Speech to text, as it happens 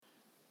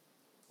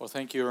Well,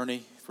 thank you,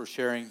 Ernie, for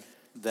sharing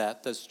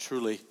that. That's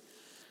truly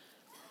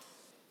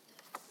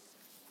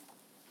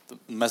the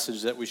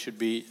message that we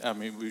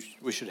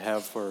should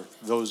have for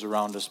those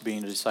around us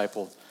being a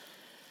disciple.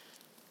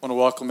 I want to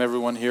welcome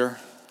everyone here.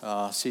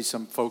 See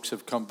some folks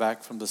have come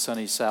back from the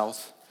sunny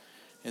south.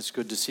 It's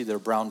good to see their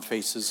brown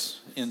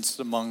faces in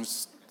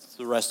amongst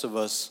the rest of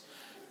us,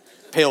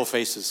 pale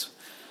faces.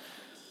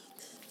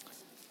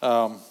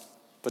 But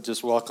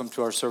just welcome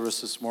to our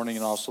service this morning,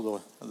 and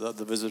also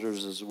the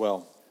visitors as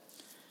well.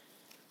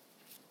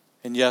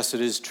 And yes, it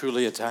is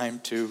truly a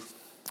time to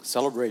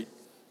celebrate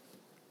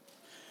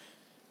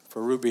for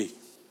Ruby,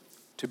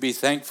 to be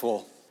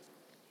thankful.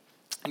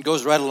 It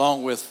goes right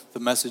along with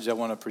the message I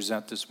want to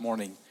present this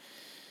morning.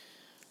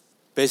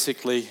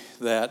 Basically,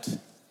 that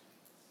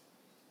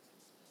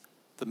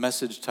the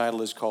message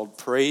title is called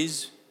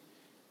Praise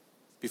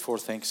Before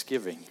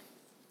Thanksgiving.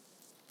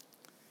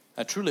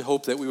 I truly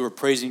hope that we were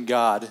praising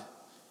God,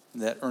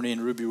 and that Ernie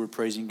and Ruby were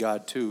praising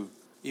God too,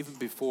 even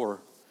before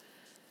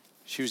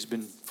she's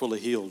been fully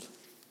healed.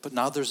 But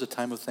now there's a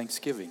time of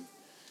thanksgiving.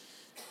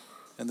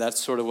 And that's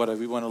sort of what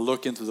we want to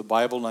look into the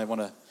Bible, and I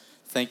want to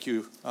thank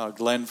you,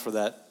 Glenn, for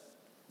that,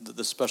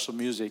 the special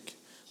music,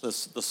 the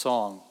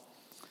song.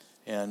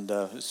 And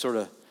sort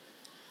of,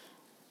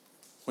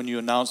 when you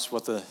announced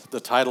what the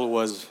title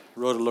was,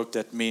 Rhoda looked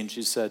at me and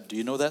she said, "Do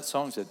you know that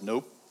song?" I said,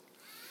 "Nope."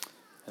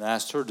 And I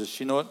asked her, "Does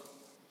she know it?"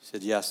 She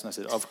said, "Yes." And I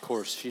said, "Of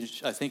course.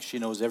 I think she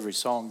knows every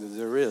song that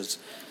there is."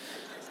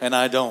 And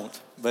I don't.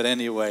 But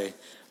anyway,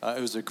 it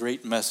was a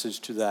great message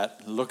to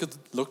that. Look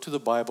to the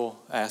Bible,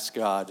 ask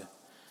God.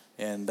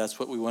 And that's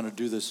what we want to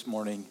do this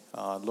morning,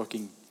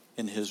 looking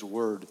in His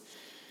Word.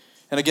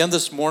 And again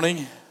this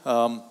morning,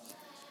 there's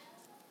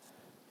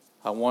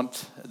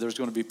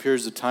going to be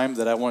periods of time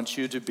that I want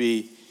you to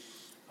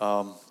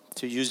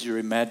use your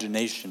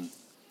imagination.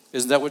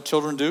 Isn't that what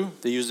children do?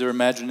 They use their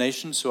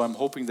imagination. So I'm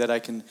hoping that I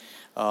can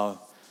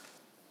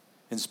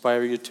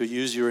inspire you to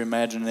use your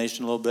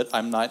imagination a little bit.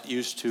 I'm not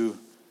used to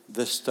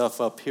this stuff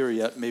up here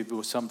yet.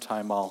 Maybe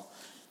sometime I'll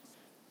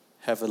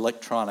have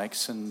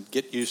electronics and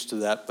get used to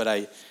that. But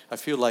I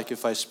feel like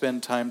if I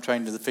spend time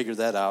trying to figure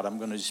that out, I'm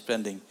going to be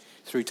spending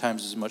 3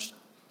 times as much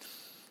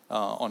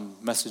on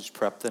message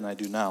prep than I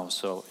do now.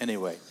 So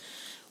anyway,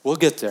 we'll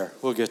get there.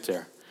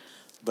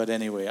 But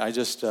anyway, I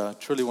just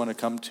truly want to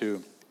come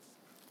to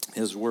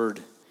His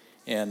Word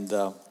and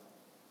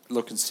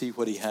look and see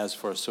what He has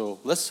for us. So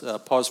let's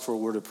pause for a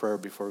word of prayer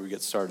before we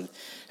get started.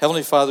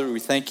 Heavenly Father,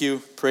 we thank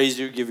you, praise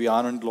you, give you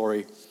honor and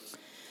glory,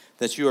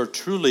 that you are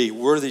truly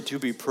worthy to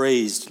be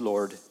praised,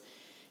 Lord.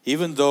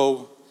 Even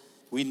though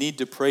we need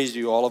to praise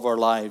you all of our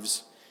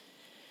lives,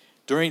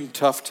 during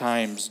tough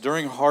times,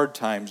 during hard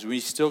times, we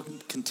still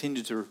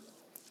continue to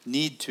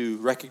need to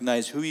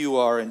recognize who you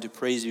are and to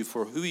praise you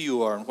for who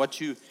you are and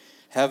what you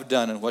have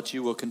done and what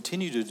you will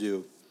continue to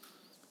do.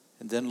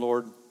 And then,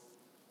 Lord,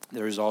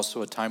 there is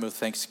also a time of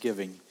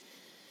thanksgiving.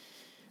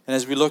 And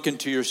as we look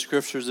into your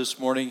scriptures this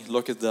morning,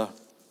 look at the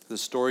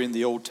story in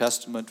the Old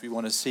Testament, we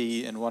want to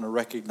see and want to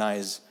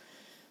recognize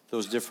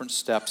those different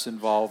steps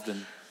involved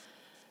and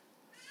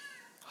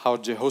how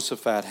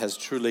Jehoshaphat has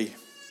truly,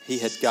 he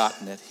had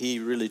gotten it. He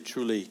really,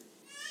 truly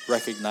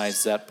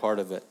recognized that part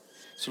of it.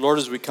 So, Lord,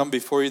 as we come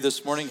before you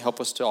this morning,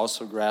 help us to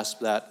also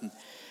grasp that. And,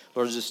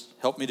 Lord, just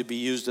help me to be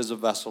used as a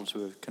vessel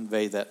to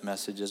convey that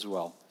message as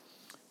well.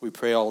 We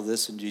pray all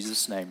this in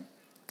Jesus' name.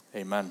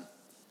 Amen.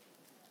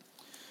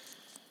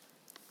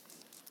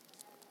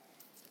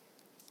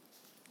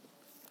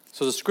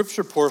 So the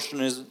scripture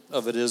portion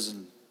of it is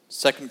in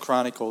 2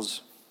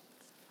 Chronicles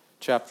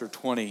chapter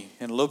 20.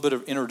 And a little bit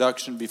of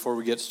introduction before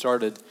we get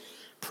started.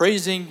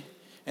 Praising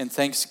and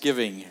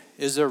thanksgiving.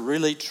 Is there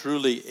really,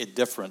 truly a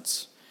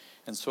difference?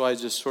 And so I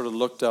just sort of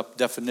looked up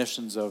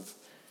definitions of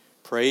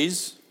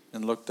praise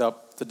and looked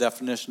up the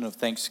definition of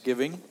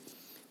thanksgiving.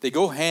 They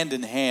go hand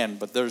in hand,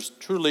 but there's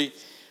truly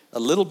a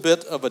little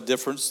bit of a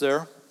difference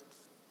there.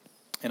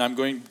 And I'm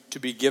going to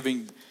be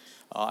giving,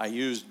 I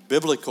used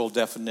biblical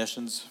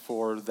definitions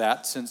for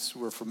that since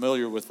we're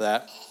familiar with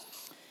that.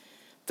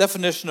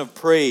 Definition of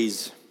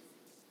praise: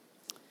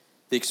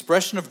 the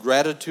expression of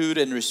gratitude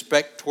and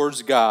respect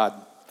towards God,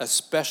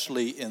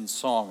 especially in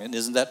song. And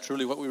isn't that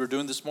truly what we were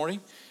doing this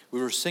morning? We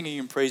were singing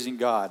and praising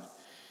God.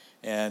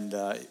 And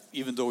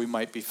even though we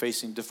might be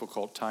facing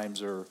difficult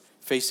times or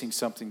facing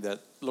something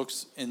that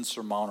looks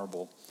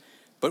insurmountable,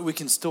 but we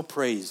can still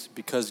praise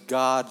because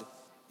God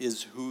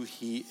is who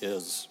He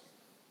is.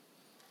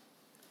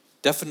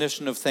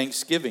 Definition of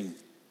thanksgiving: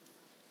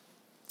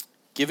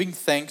 giving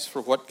thanks for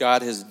what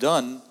God has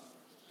done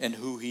and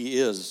who He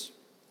is.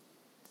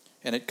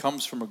 And it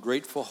comes from a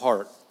grateful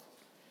heart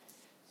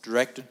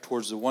directed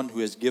towards the one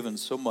who has given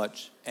so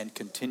much and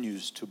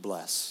continues to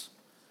bless.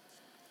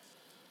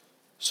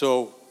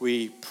 So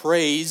we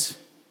praise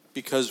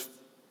because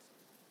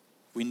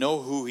we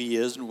know who He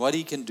is and what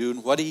He can do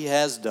and what He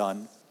has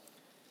done.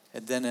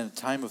 And then in a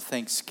time of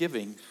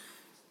thanksgiving,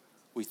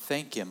 we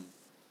thank Him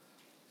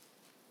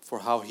for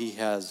how He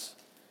has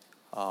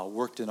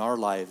worked in our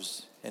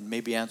lives and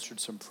maybe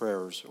answered some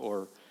prayers,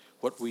 or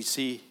what we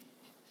see,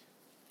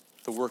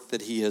 the work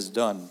that he has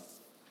done.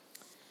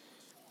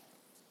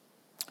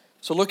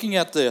 So looking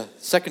at the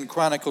 2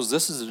 Chronicles,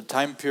 this is a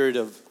time period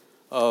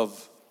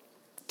of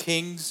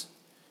kings,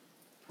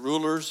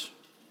 rulers,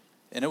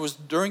 and it was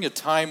during a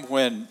time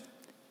when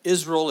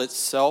Israel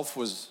itself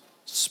was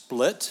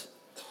split.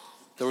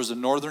 There was a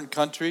northern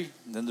country,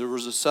 and then there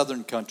was a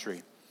southern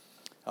country.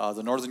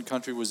 The northern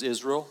country was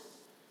Israel,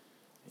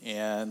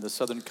 and the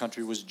southern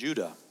country was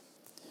Judah.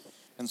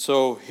 And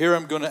so here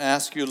I'm going to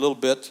ask you a little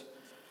bit,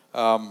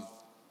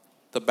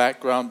 the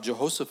background.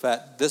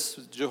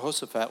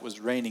 Jehoshaphat was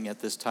reigning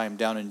at this time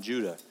down in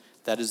Judah.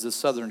 That is the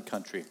southern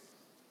country.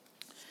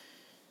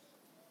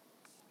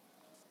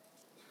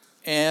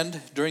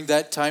 And during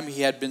that time,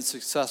 he had been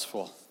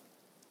successful.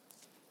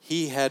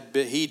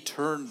 He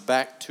turned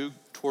back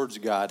towards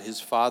God. His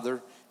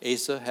father,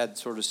 Asa, had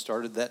sort of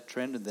started that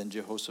trend, and then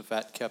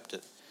Jehoshaphat kept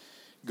it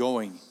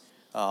going.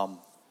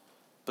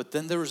 But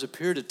then there was a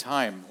period of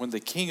time when the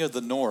king of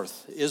the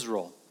north,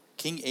 Israel,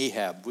 King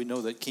Ahab, we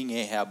know that King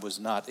Ahab was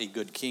not a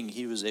good king.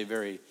 He was a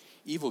very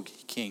evil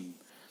king.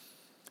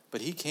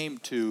 But he came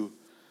to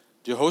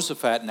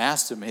Jehoshaphat and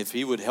asked him if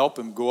he would help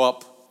him go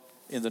up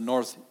in the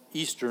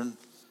northeastern.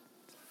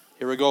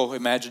 Here we go,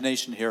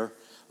 imagination here.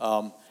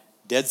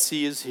 Dead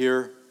Sea is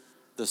here,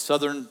 the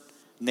southern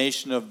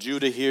nation of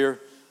Judah here,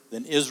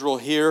 then Israel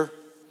here,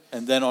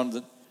 and then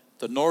on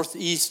the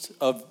northeast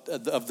of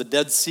the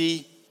Dead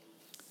Sea,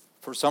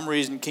 for some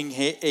reason, King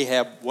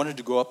Ahab wanted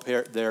to go up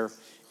there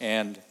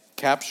and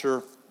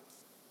capture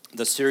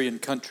the Syrian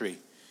country.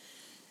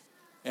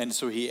 And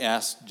so he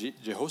asked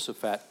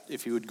Jehoshaphat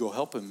if he would go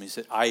help him. He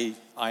said, I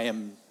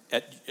am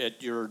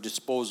at your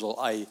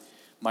disposal.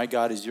 My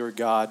God is your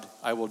God.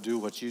 I will do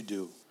what you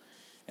do.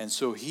 And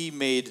so he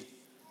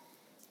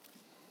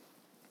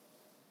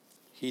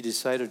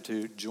decided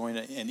to join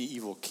an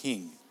evil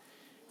king.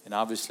 And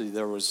obviously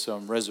there was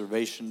some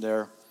reservation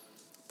there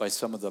by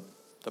some of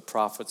the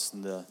prophets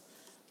and the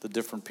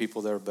different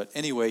people there. But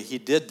anyway, he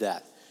did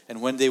that.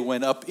 And when they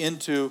went up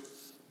into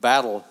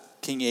battle,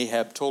 King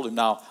Ahab told him,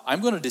 now, I'm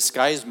going to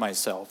disguise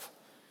myself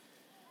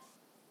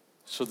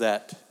so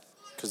that,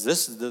 because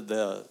this is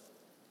the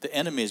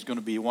enemy is going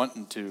to be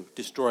wanting to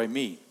destroy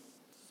me.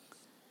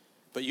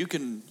 But you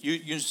can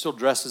still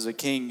dress as a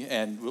king,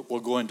 and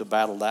we'll go into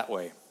battle that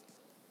way.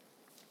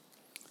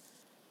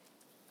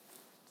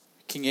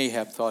 King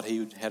Ahab thought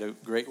he had a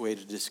great way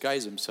to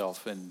disguise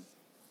himself and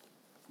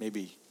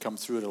maybe come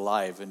through it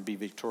alive and be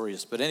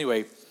victorious. But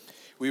anyway,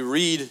 we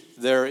read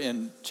there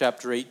in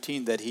chapter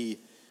 18 that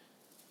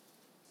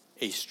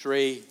a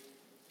stray,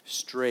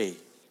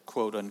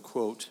 quote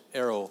unquote,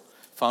 arrow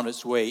found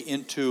its way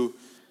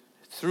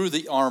through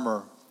the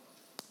armor,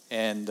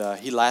 and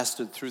he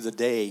lasted through the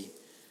day,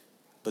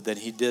 but then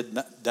he did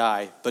not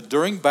die. But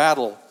during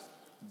battle,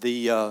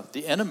 the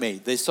enemy,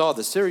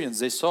 the Syrians,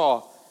 they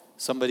saw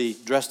somebody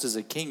dressed as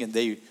a king, and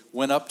they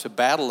went up to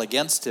battle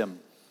against him.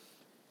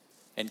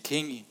 And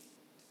King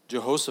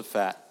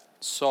Jehoshaphat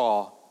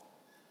saw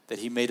that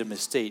he made a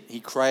mistake. He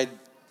cried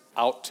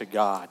out to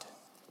God.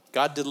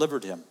 God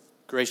delivered him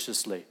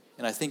graciously.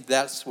 And I think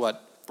that's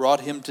what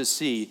brought him to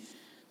see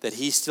that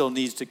he still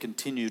needs to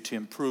continue to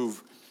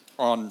improve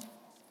on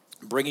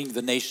bringing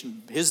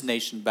his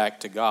nation back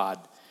to God.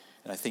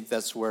 And I think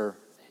that's where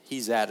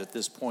he's at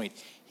this point.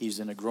 He's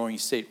in a growing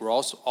state. We're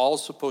also all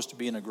supposed to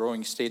be in a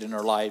growing state in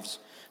our lives,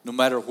 no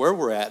matter where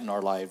we're at in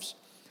our lives.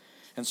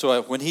 And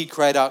so when he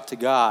cried out to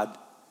God,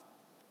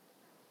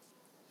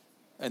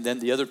 and then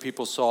the other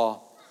people saw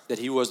that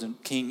he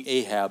wasn't King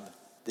Ahab,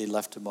 they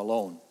left him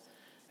alone.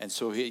 And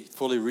so he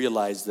fully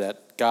realized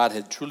that God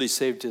had truly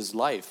saved his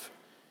life.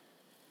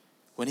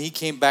 When he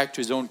came back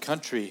to his own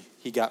country,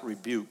 he got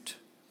rebuked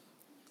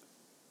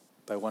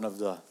by one of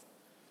the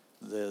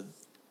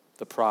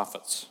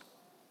prophets,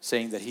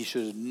 saying that he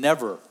should have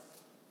never,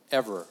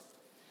 ever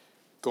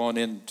gone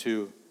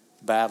into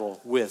battle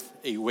with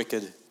a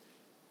wicked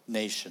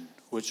nation,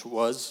 which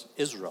was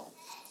Israel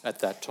at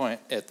that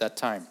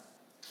time.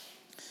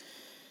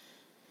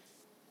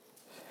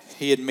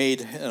 He had made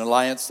an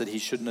alliance that he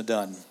shouldn't have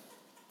done.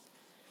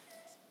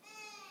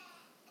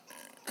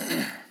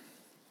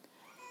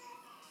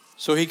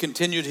 So he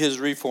continued his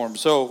reform.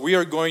 So we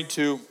are going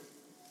to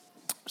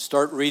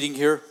start reading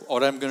here.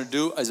 What I'm going to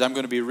do is I'm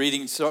going to be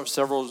reading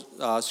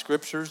several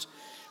scriptures.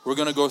 We're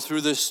going to go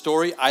through this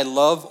story. I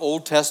love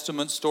Old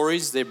Testament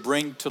stories. They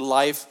bring to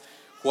life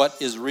what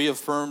is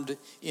reaffirmed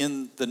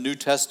in the New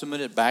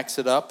Testament. It backs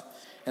it up.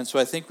 And so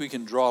I think we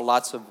can draw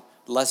lots of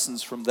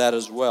lessons from that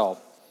as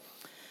well.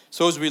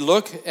 So as we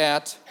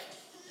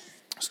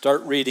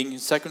start reading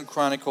 2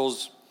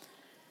 Chronicles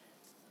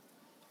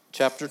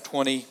chapter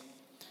 20,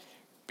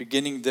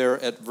 beginning there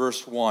at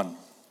verse 1.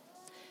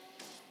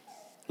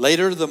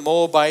 Later the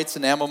Moabites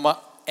and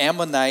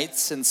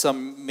Ammonites and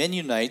some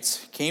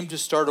Mennonites came to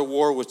start a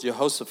war with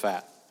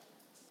Jehoshaphat.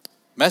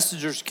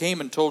 Messengers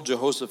came and told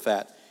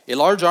Jehoshaphat, a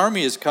large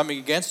army is coming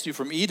against you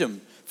from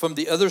Edom, from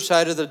the other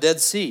side of the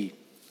Dead Sea.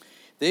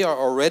 They are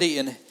already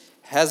in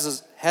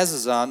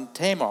Hazazon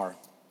Tamar.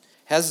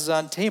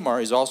 Hazazon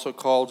Tamar is also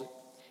called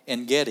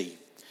En-Gedi.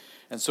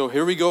 And so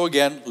here we go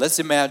again. Let's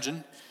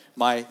imagine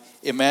my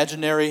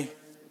imaginary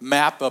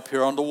map up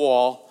here on the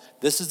wall.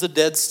 This is the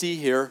Dead Sea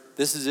here.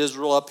 This is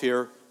Israel up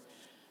here.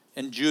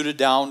 And Judah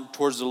down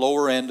towards the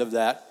lower end of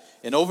that.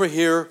 And over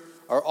here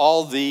are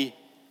all the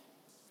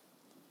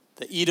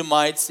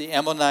Edomites, the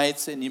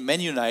Ammonites, and the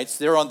Mennonites.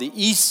 They're on the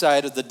east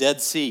side of the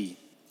Dead Sea.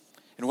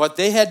 And what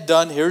they had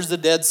done, here's the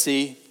Dead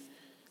Sea.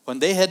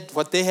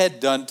 What they had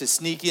done to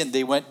sneak in,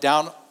 they went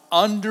down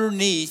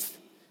underneath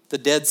the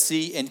Dead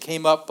Sea and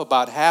came up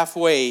about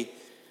halfway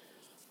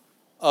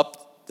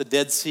up the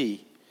Dead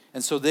Sea.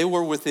 And so they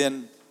were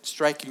within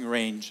striking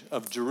range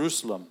of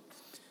Jerusalem,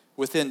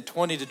 within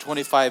 20 to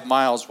 25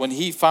 miles, when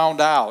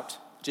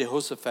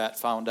Jehoshaphat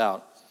found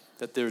out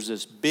that there's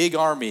this big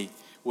army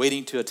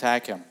waiting to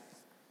attack him.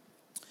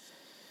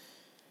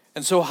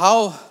 And so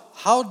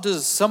how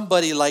does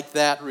somebody like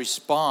that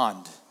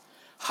respond?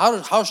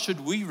 How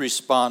should we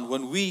respond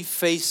when we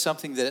face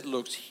something that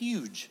looks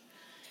huge?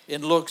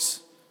 It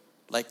looks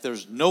like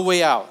there's no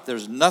way out.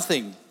 There's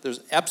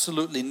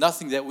absolutely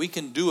nothing that we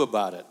can do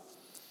about it.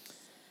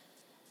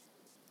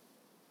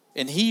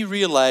 And he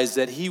realized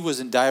that he was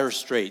in dire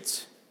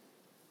straits.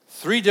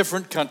 3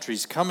 different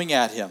countries coming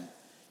at him.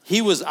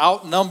 He was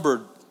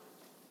outnumbered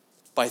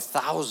by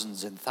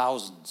thousands and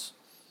thousands.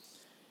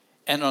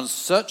 And on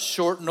such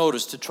short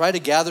notice, to try to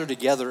gather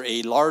together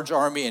a large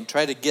army and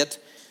try to get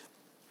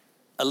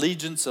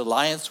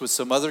alliance with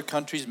some other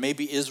countries,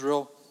 maybe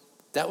Israel,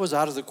 that was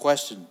out of the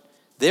question.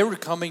 They were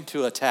coming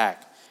to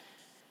attack.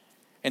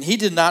 And he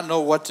did not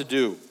know what to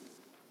do.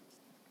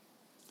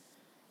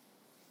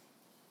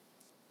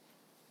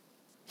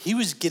 He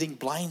was getting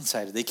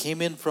blindsided. They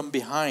came in from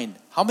behind.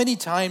 How many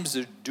times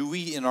do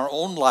we in our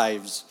own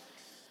lives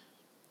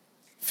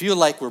feel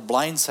like we're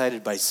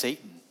blindsided by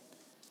Satan?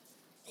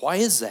 Why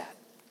is that?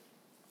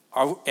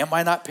 Am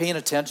I not paying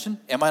attention?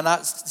 Am I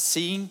not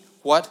seeing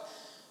what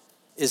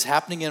is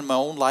happening in my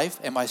own life?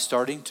 Am I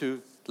starting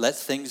to let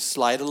things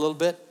slide a little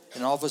bit?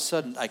 And all of a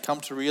sudden, I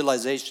come to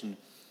realization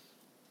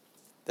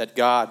that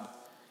God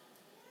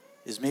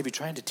is maybe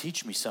trying to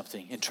teach me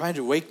something and trying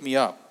to wake me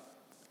up.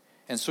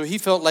 And so he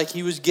felt like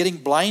he was getting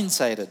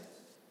blindsided.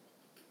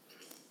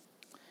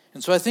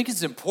 And so I think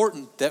it's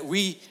important that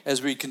we,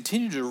 as we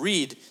continue to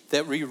read,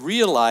 that we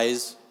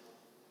realize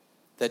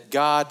that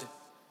God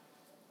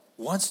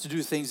wants to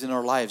do things in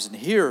our lives. And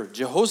here,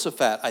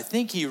 Jehoshaphat, I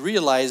think he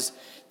realized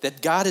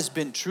that God has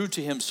been true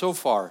to him so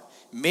far.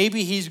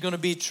 Maybe he's going to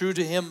be true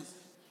to him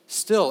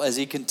still as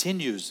he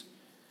continues.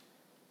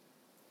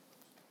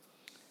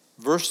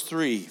 Verse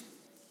 3,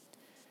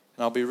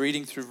 and I'll be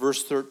reading through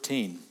verse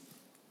 13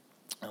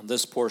 on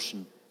this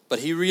portion. But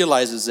he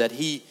realizes that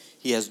he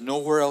has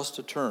nowhere else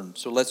to turn.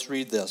 So let's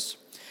read this.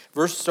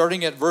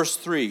 Starting at verse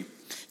 3.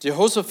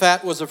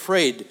 Jehoshaphat was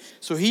afraid,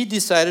 so he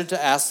decided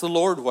to ask the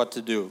Lord what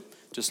to do,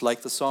 just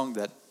like the song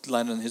that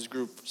Glenn and his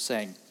group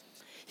sang.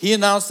 He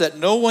announced that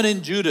no one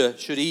in Judah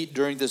should eat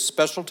during this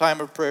special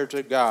time of prayer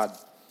to God.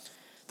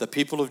 The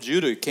people of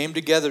Judah came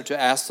together to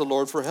ask the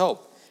Lord for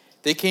help.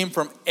 They came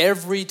from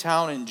every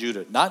town in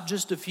Judah, not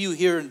just a few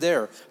here and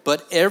there,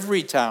 but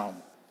every town.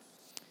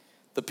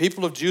 The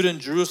people of Judah and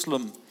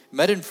Jerusalem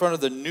met in front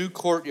of the new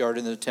courtyard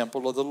in the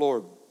temple of the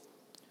Lord.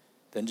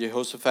 Then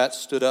Jehoshaphat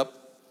stood up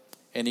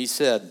and he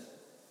said,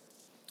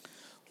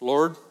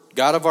 Lord,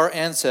 God of our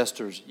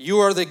ancestors, you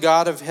are the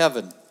God of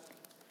heaven.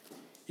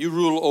 You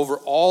rule over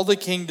all the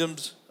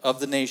kingdoms of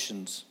the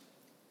nations.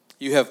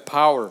 You have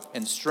power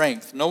and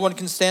strength. No one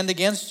can stand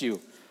against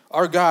you.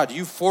 Our God,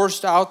 you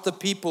forced out the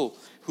people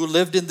who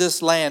lived in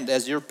this land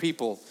as your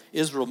people,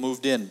 Israel,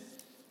 moved in.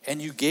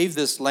 And you gave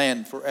this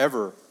land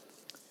forever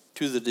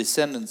to the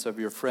descendants of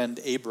your friend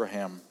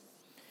Abraham.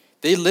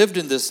 They lived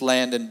in this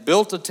land and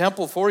built a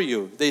temple for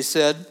you. They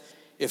said,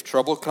 if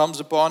trouble comes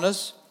upon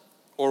us,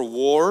 or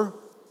war,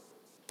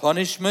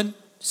 punishment,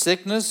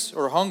 sickness,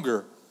 or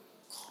hunger,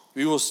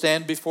 we will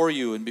stand before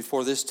you and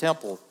before this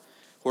temple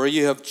where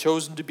you have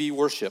chosen to be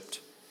worshipped.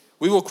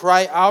 We will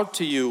cry out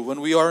to you when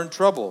we are in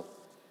trouble.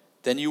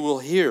 Then you will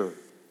hear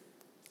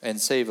and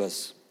save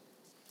us.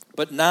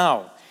 But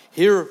now,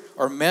 here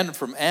are men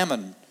from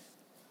Ammon,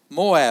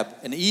 Moab,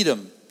 and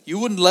Edom. You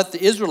wouldn't let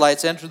the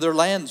Israelites enter their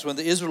lands when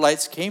the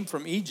Israelites came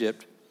from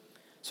Egypt.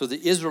 So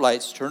the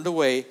Israelites turned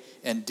away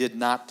and did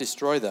not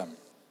destroy them.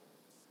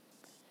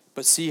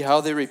 But see how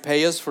they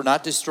repay us for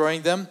not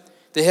destroying them?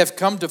 They have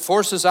come to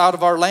force us out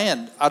of our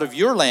land, out of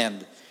your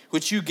land,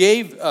 which you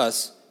gave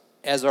us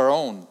as our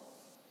own.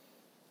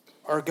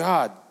 Our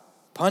God,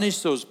 punish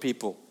those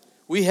people.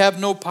 We have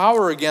no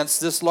power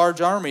against this large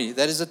army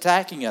that is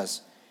attacking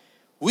us.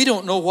 We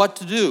don't know what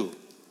to do.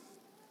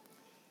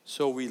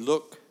 So we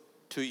look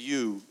to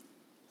you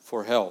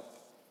for help.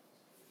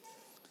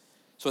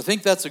 So I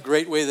think that's a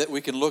great way that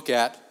we can look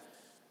at.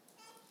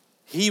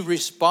 He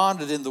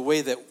responded in the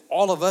way that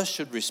all of us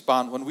should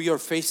respond when we are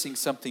facing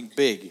something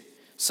big,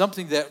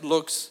 something that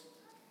looks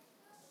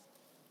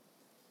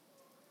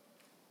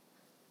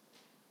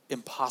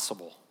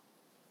impossible.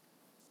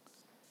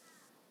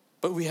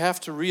 But we have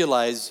to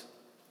realize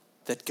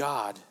that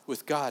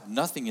with God,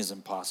 nothing is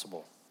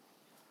impossible.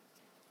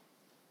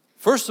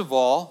 First of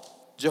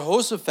all,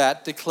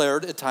 Jehoshaphat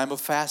declared a time of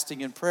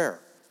fasting and prayer.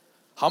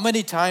 How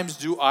many times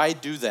do I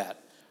do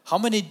that? How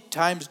many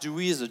times do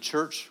we as a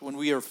church, when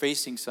we are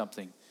facing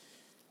something,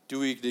 do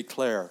we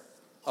declare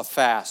a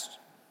fast,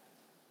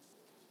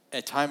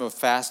 a time of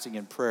fasting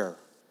and prayer?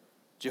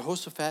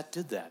 Jehoshaphat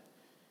did that.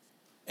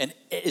 And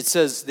it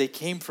says they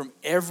came from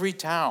every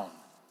town,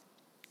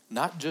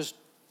 not just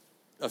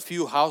a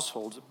few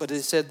households, but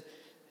it said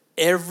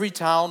every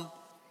town,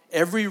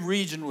 every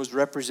region was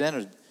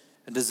represented.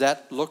 And does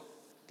that look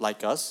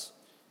like us?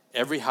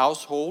 Every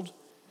household,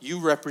 you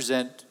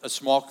represent a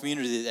small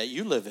community that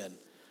you live in.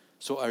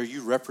 So are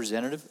you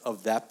representative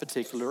of that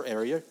particular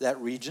area, that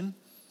region?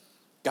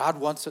 God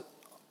wants it,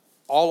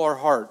 all our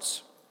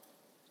hearts.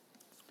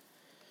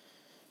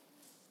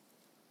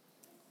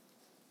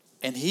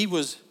 And he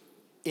was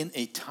in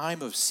a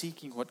time of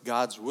seeking what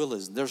God's will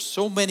is. There's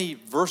so many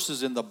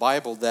verses in the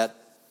Bible that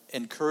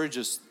encourage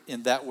us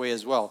in that way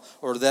as well,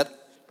 or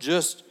that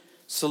just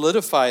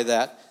solidify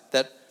that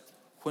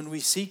when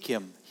we seek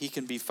him, he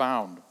can be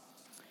found.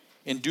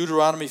 In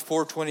Deuteronomy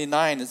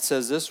 4:29, it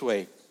says this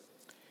way,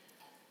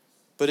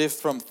 "But if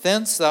from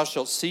thence thou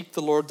shalt seek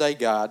the Lord thy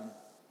God,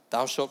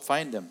 thou shalt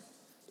find him.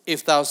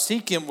 If thou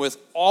seek him with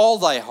all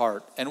thy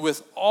heart and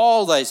with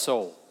all thy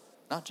soul,"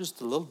 not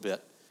just a little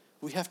bit,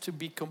 we have to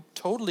be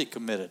totally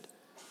committed.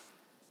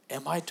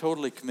 Am I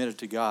totally committed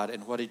to God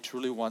and what he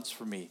truly wants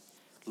for me?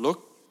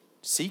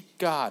 Seek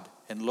God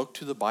and look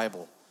to the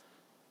Bible.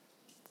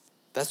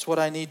 That's what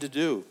I need to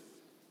do.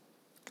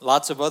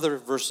 Lots of other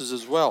verses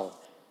as well.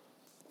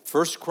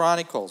 1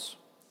 Chronicles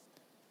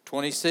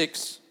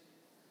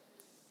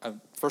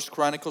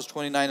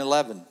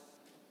 29:11.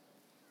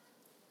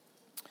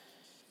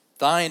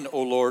 "Thine,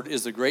 O Lord,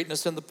 is the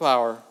greatness and the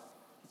power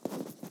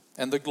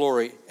and the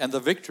glory and the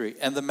victory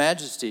and the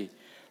majesty,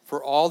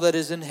 for all that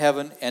is in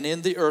heaven and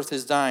in the earth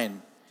is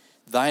thine.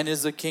 Thine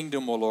is the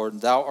kingdom, O Lord,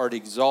 and thou art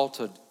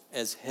exalted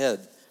as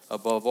head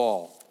above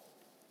all."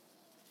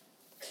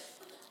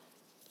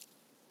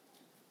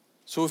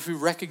 So if we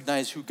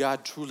recognize who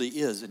God truly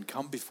is and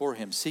come before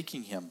him,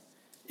 seeking him,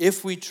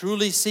 if we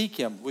truly seek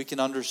him, we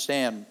can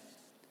understand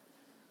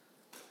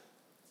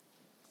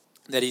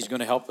that he's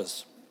going to help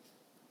us.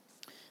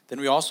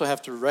 Then we also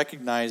have to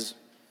recognize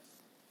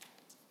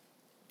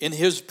in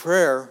his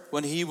prayer,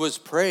 when he was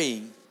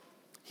praying,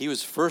 he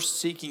was first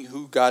seeking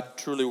who God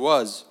truly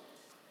was.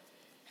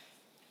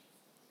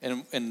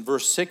 And in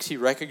verse 6, he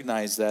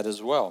recognized that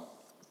as well.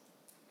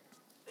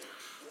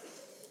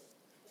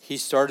 He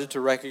started to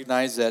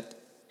recognize that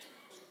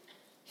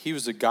he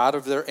was the God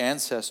of their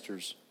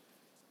ancestors.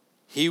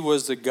 He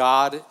was the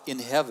God in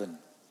heaven.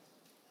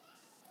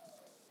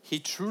 He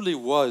truly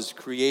was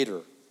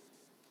creator.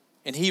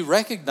 And he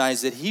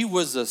recognized that he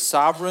was a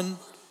sovereign,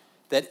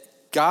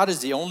 that God is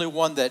the only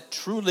one that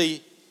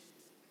truly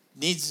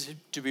needs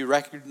to be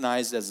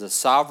recognized as a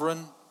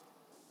sovereign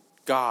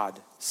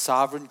God,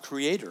 sovereign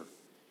creator.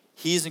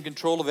 He's in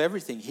control of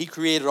everything. He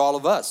created all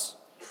of us.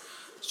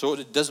 So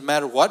it doesn't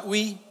matter what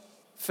we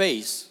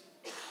face,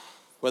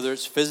 whether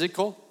it's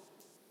physical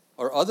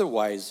or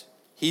otherwise,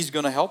 he's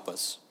going to help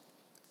us.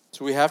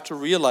 So we have to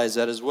realize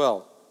that as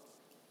well.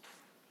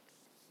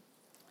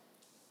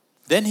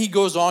 Then he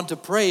goes on to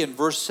pray in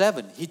verse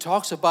 7. He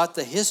talks about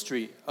the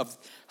history of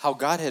how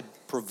God had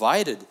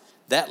provided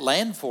that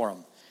land for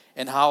him,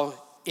 and how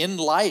in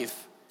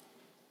life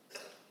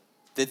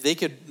that they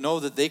could know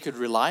that they could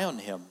rely on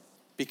him,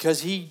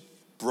 because he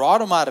brought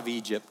them out of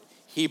Egypt.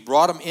 He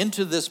brought them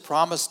into this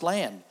promised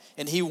land.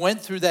 And he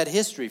went through that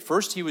history.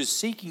 First, he was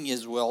seeking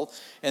his will,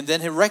 and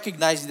then he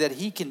recognized that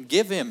he can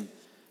give him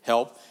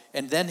help.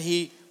 And then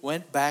he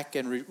went back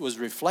and was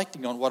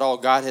reflecting on what all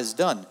God has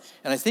done.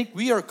 And I think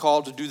we are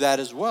called to do that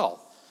as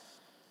well.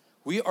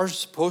 We are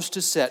supposed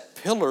to set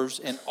pillars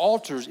and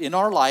altars in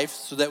our life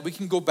so that we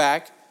can go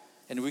back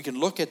and we can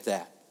look at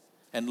that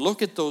and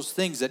look at those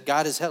things that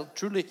God has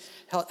truly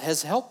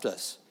has helped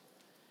us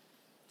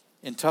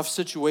in tough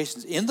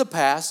situations. In the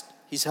past,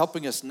 he's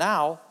helping us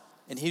now,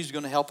 and he's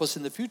going to help us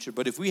in the future.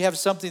 But if we have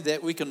something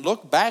that we can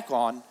look back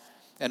on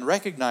and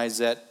recognize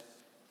that,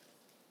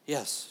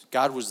 yes,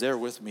 God was there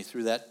with me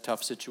through that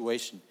tough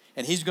situation.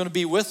 And he's going to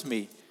be with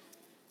me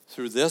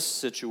through this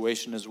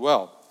situation as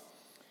well.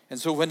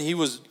 And so when he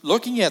was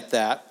looking at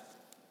that,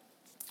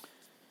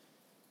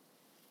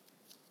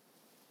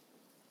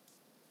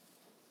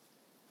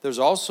 there's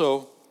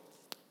also,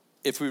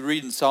 if we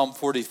read in Psalm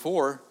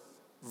 44,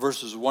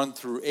 verses 1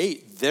 through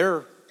 8,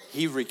 there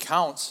he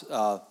recounts,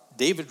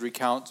 David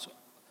recounts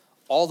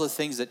all the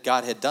things that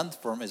God had done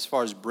for him as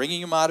far as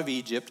bringing him out of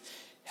Egypt,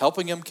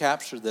 helping him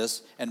capture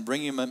this, and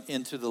bringing him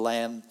into the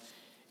land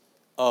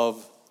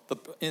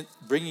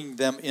bringing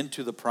them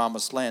into the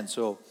promised land.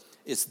 So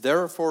it's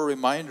therefore a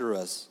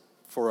reminder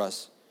for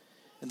us.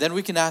 And then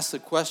we can ask the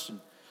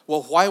question,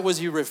 well, why was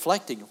he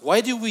reflecting?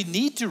 Why do we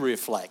need to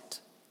reflect?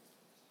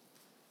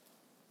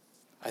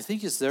 I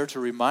think it's there to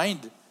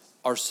remind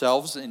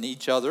ourselves and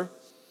each other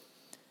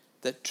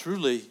that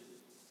truly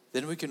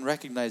then we can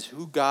recognize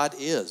who God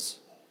is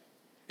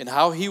and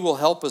how he will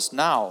help us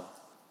now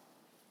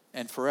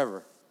and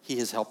forever. He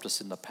has helped us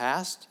in the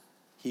past.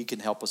 He can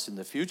help us in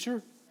the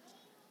future,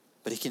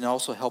 but he can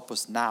also help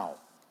us now.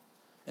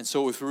 And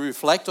so if we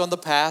reflect on the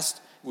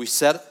past, we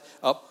set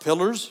up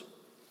pillars,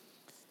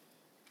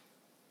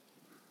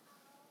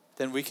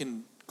 then we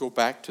can go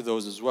back to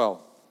those as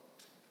well.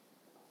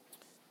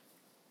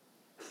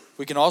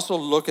 We can also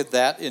look at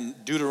that in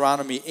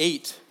Deuteronomy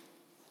 8.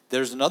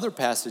 There's another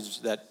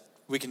passage that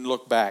we can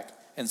look back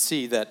and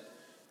see that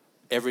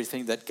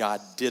everything that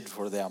God did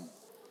for them.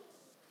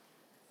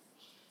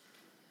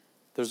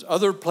 There's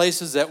other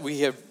places that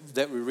we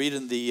read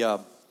in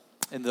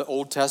the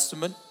Old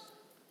Testament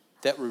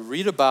that we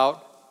read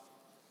about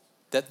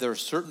that there are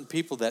certain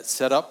people that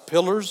set up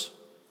pillars,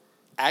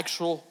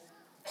 actual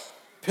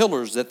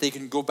pillars that they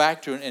can go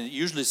back to, and it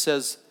usually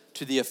says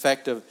to the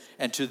effect of,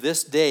 and to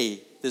this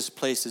day, this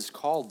place is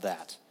called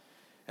that.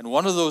 And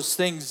one of those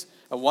things,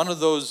 one of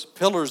those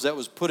pillars that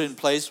was put in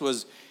place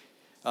was,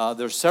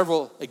 there's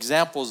several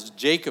examples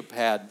Jacob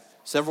had,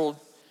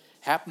 several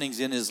happenings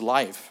in his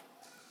life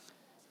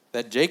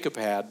that Jacob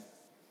had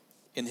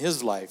in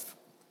his life.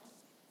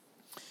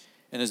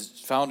 And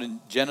is found in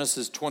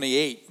Genesis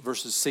 28,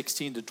 verses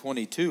 16 to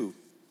 22.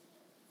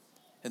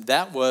 And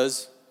that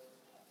was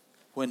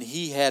when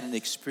he had an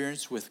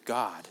experience with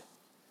God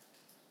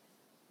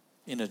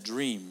in a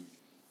dream.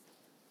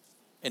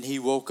 And he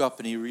woke up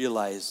and he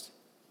realized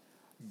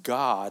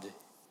God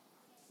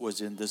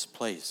was in this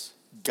place.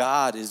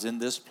 God is in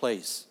this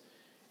place.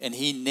 And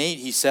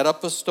he set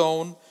up a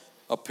stone,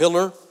 a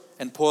pillar,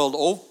 and poured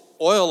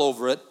oil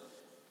over it.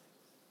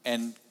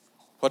 And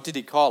what did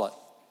he call it?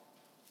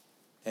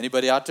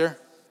 Anybody out there?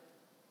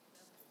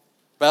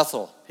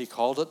 Bethel. He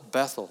called it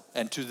Bethel.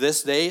 And to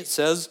this day it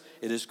says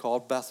it is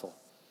called Bethel.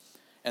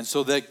 And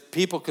so that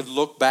people could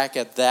look back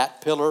at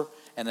that pillar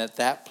and at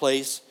that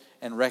place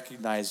and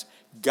recognize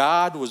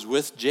God was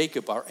with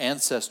Jacob, our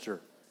ancestor,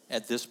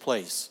 at this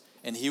place.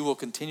 And he will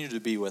continue to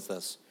be with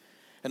us.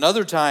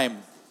 Another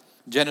time,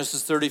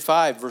 Genesis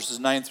 35, verses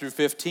 9 through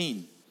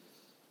 15.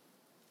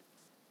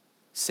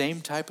 Same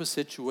type of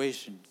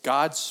situation.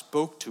 God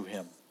spoke to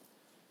him.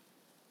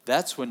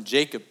 That's when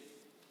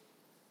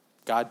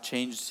God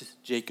changed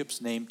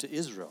Jacob's name to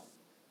Israel.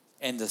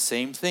 And the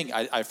same thing,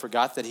 I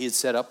forgot that he had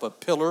set up a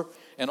pillar,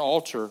 an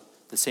altar,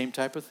 the same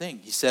type of thing.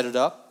 He set it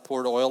up,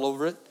 poured oil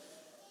over it,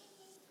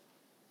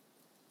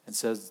 and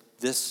says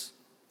this,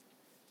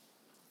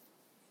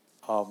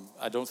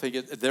 I don't think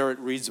it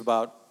reads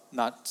about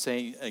not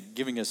saying,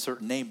 giving a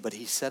certain name, but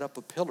he set up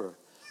a pillar.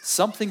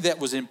 Something that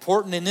was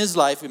important in his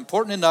life,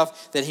 important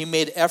enough that he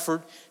made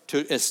effort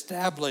to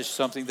establish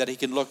something that he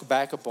can look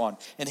back upon.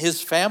 And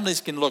his families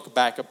can look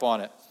back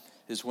upon it,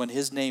 is when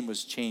his name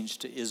was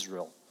changed to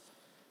Israel.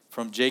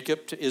 From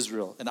Jacob to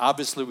Israel. And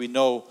obviously we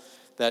know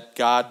that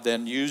God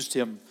then used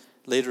him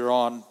later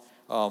on,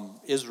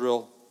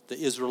 Israel, the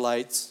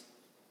Israelites,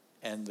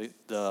 and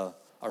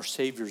our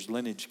Savior's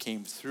lineage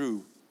came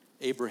through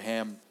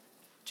Abraham,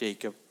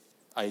 Jacob,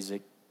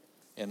 Isaac,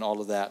 and all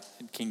of that,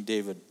 and King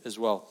David as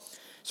well.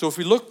 So if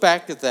we look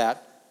back at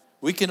that,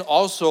 we can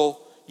also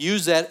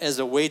use that as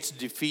a way to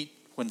defeat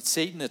when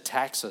Satan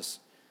attacks us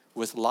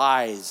with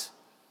lies.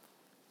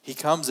 He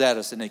comes at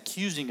us and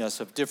accusing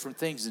us of different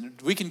things. And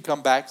we can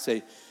come back and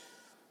say,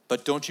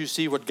 but don't you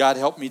see what God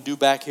helped me do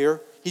back here?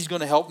 He's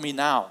going to help me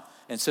now.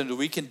 And so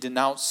we can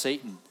denounce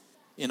Satan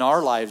in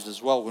our lives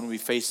as well when we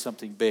face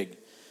something big.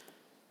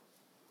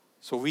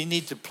 So we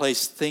need to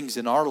place things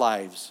in our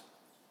lives,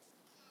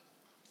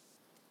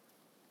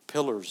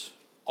 pillars,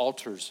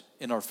 altars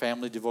in our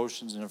family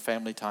devotions and our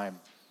family time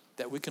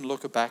that we can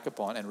look back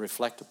upon and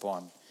reflect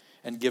upon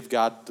and give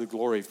God the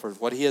glory for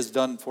what he has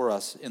done for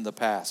us in the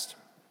past.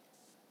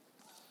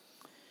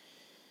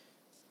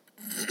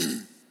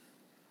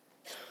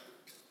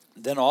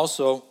 Then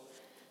also,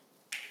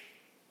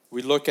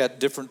 we look at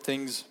different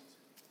things,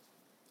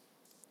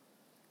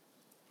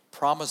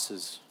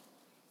 promises,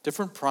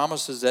 different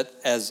promises that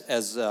as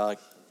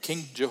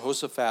King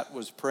Jehoshaphat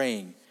was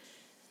praying.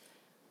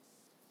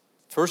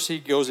 First he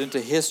goes into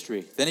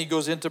history, then he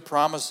goes into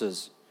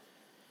promises.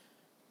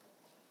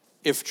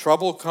 If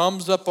trouble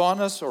comes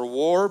upon us, or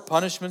war,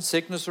 punishment,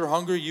 sickness, or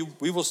hunger,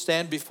 we will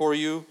stand before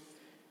you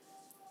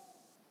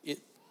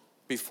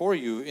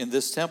in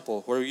this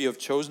temple where you have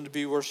chosen to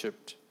be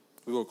worshipped.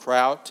 We will cry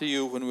out to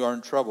you when we are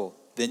in trouble.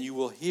 Then you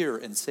will hear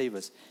and save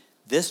us.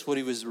 This is what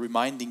he was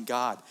reminding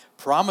God.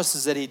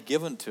 Promises that he'd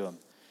given to him.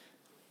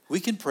 We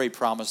can pray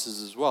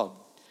promises as well.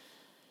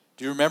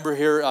 Do you remember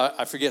here,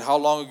 I forget how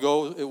long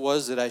ago it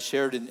was that I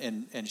shared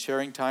in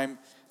sharing time,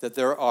 that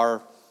there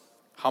are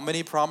how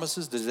many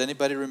promises? Does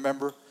anybody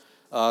remember?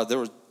 There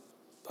was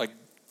a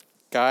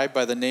guy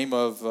by the name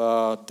of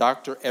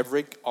Dr.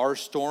 Everett R.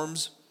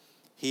 Storms.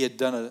 He had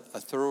done a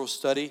thorough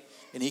study,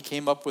 and he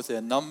came up with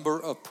a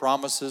number of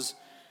promises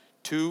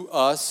to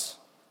us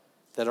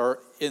that are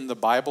in the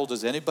Bible.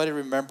 Does anybody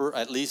remember,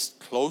 at least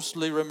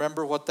closely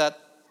remember what that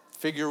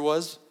figure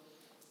was?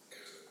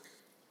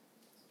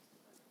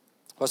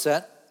 What's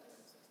that?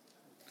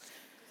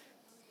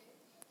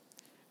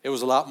 It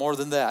was a lot more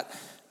than that.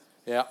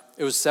 Yeah,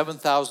 it was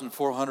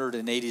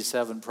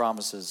 7,487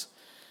 promises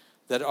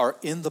that are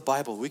in the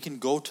Bible. We can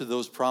go to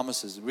those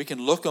promises. We can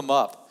look them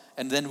up,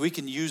 and then we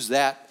can use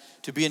that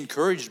to be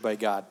encouraged by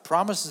God.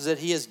 Promises that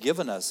He has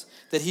given us,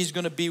 that He's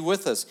going to be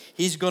with us.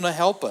 He's going to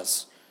help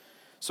us.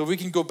 So we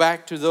can go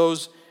back to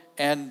those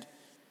and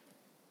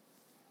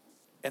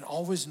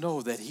always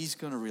know that He's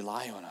going to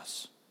rely on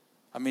us.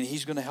 I mean,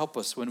 He's going to help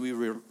us when we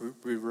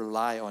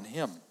rely on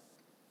Him.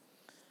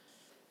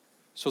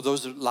 So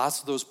those are lots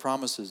of those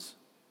promises.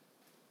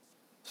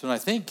 So I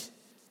think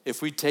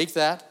if we take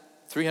that,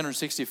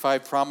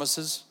 365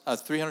 promises a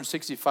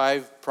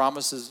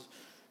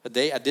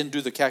day. I didn't do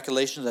the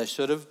calculations I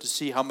should have to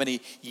see how many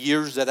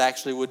years that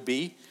actually would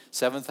be.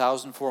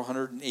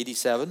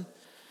 7,487.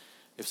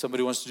 If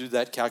somebody wants to do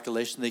that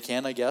calculation, they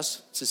can, I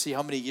guess, to see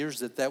how many years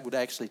that would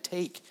actually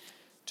take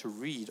to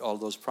read all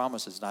those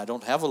promises. Now, I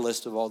don't have a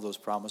list of all those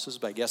promises,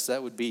 but I guess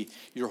that would be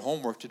your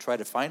homework to try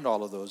to find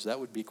all of those. That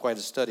would be quite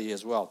a study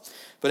as well.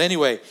 But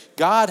anyway,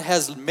 God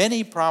has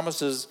many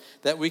promises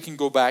that we can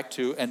go back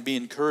to and be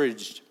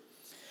encouraged.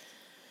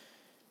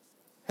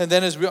 And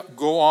then as we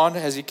go on,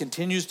 as he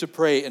continues to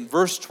pray, in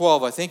verse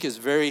 12, I think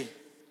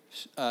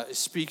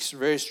speaks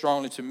very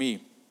strongly to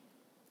me.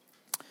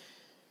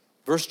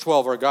 Verse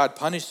 12, our God,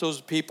 punish those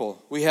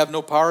people. We have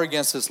no power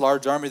against this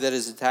large army that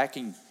is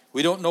attacking.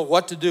 We don't know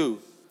what to do.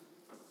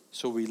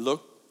 So we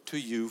look to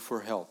you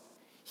for help.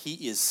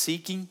 He is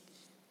seeking,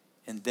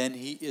 and then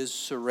he is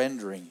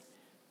surrendering.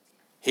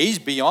 He's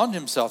beyond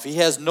himself. He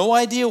has no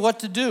idea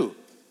what to do.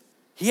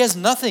 He has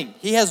nothing.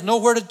 He has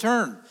nowhere to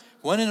turn.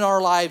 When in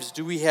our lives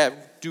do we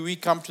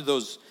come to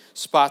those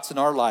spots in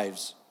our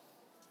lives?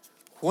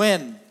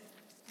 When?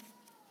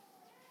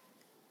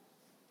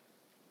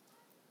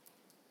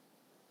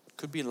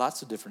 Could be in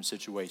lots of different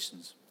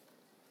situations.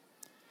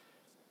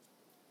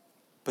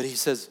 But he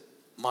says,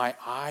 my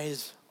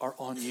eyes are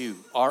on you.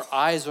 Our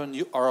eyes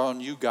are on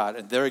you, God.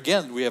 And there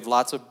again, we have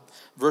lots of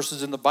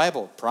verses in the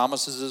Bible,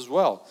 promises as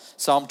well.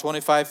 Psalm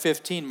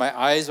 25:15, my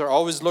eyes are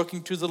always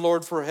looking to the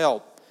Lord for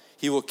help.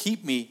 He will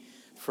keep me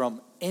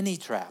from any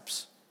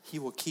traps. He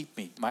will keep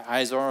me. My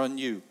eyes are on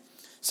you.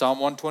 Psalm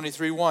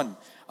 123:1,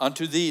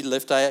 unto thee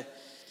lift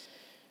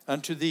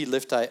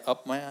I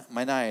up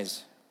mine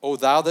eyes, O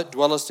thou that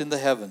dwellest in the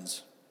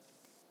heavens.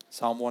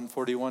 Psalm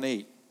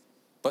 141:8,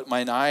 but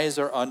mine eyes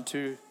are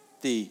unto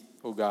thee,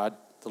 O God,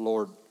 the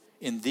Lord.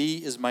 In thee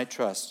is my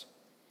trust.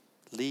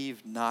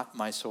 Leave not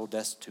my soul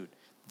destitute.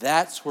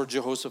 That's where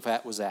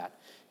Jehoshaphat was at.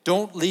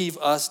 Don't leave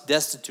us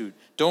destitute.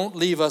 Don't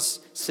leave us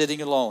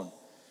sitting alone.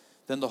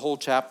 Then the whole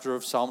chapter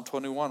of Psalm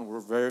 21. We're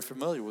very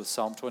familiar with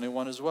Psalm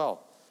 21 as well.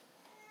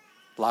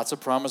 Lots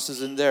of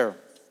promises in there.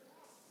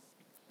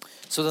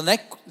 So the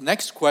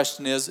next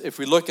question is, if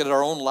we look at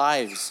our own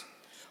lives,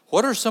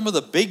 what are some of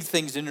the big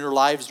things in your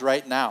lives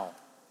right now?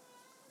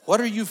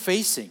 What are you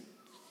facing?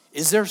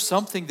 Is there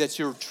something that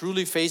you're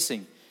truly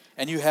facing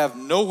and you have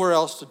nowhere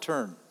else to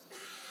turn?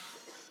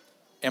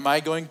 Am I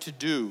going to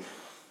do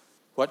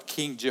what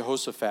King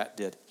Jehoshaphat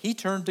did? He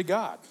turned to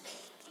God.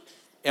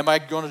 Am I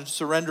going to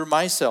surrender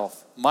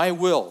myself, my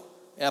will?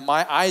 Am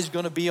my eyes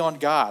going to be on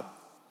God?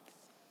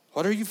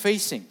 What are you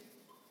facing?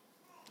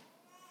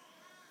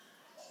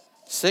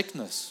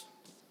 Sickness.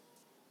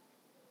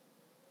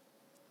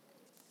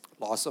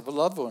 Loss of a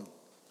loved one.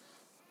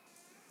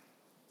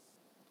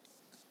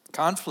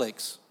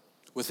 Conflicts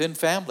within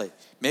family.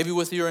 Maybe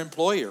with your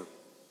employer.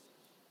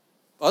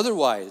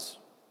 Otherwise,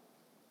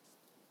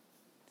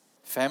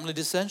 family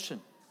dissension.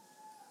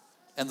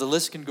 And the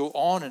list can go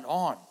on and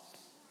on.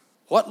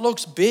 What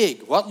looks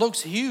big? What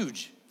looks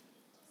huge?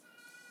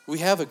 We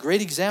have a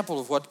great example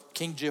of what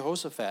King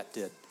Jehoshaphat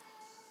did.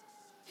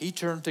 He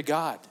turned to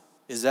God.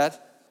 Is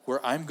that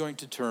where I'm going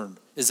to turn?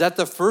 Is that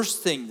the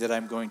first thing that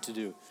I'm going to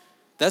do?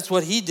 That's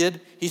what he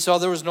did. He saw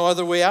there was no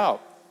other way out.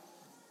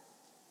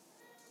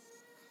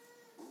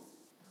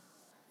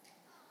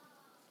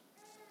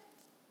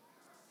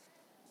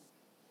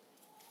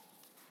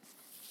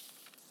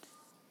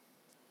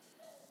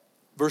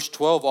 Verse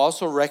 12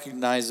 also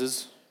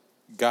recognizes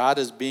God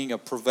as being a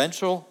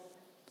providential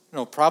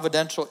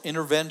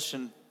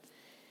intervention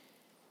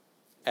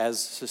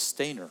as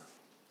sustainer.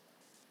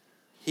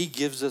 He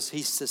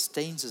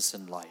sustains us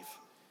in life.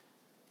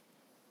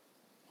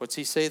 What's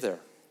he say there?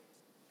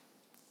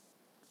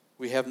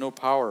 We have no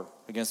power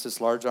against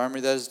this large army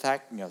that is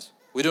attacking us.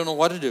 We don't know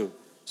what to do,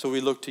 so we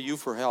look to you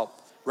for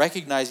help,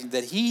 recognizing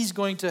that he's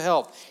going to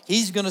help.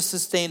 He's going to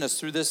sustain us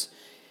through this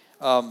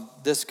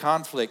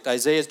conflict.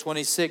 Isaiah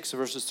 26,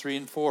 verses 3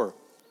 and 4.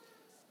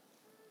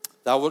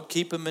 Thou wilt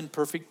keep him in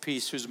perfect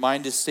peace, whose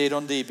mind is stayed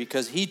on thee,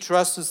 because he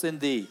trusteth in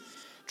thee.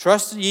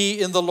 Trust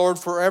ye in the Lord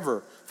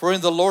forever, for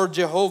in the Lord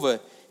Jehovah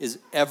is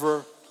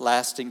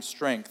everlasting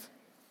strength.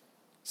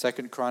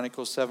 2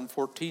 Chronicles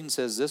 7:14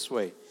 says this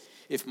way,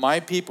 if my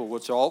people,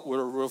 which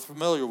we're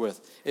familiar with,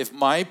 if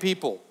my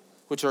people,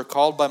 which are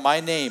called by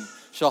my name,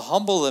 shall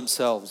humble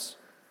themselves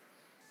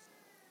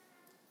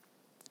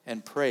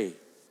and pray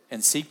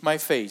and seek my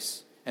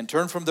face and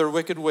turn from their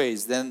wicked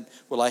ways, then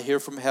will I hear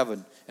from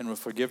heaven and will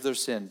forgive their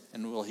sin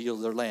and will heal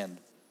their land.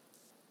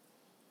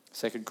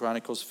 2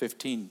 Chronicles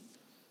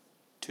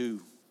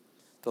 15:2.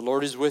 The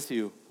Lord is with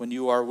you when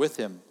you are with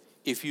him.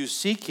 If you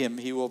seek him,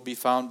 he will be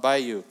found by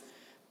you.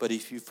 But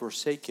if you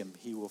forsake him,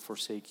 he will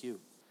forsake you.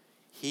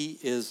 He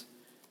is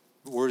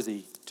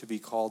worthy to be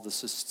called the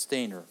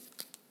sustainer,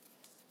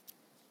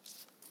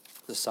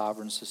 the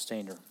sovereign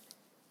sustainer.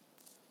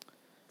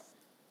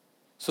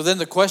 So then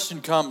the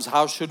question comes,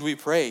 how should we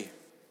pray?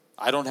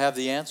 I don't have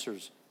the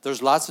answers.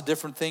 There's lots of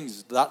different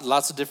things,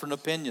 lots of different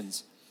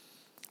opinions.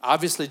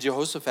 Obviously,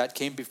 Jehoshaphat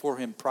came before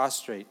him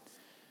prostrate,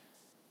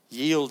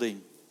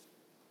 yielding,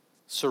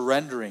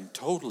 surrendering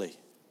totally.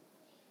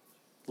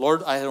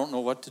 Lord, I don't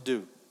know what to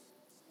do.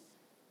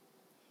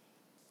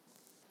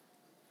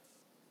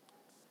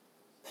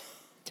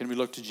 Can we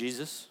look to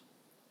Jesus?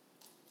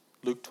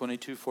 Luke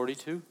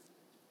 22:42.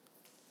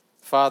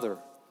 Father,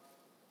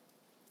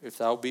 if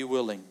thou be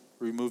willing,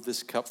 remove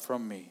this cup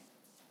from me.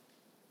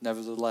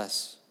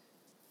 Nevertheless,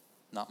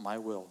 not my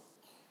will,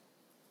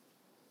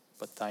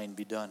 but thine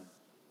be done.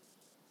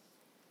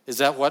 Is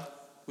that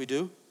what we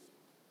do?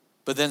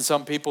 But then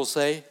some people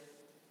say,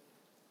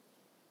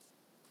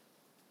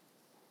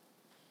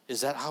 is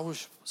that how we're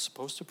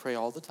supposed to pray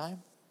all the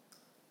time?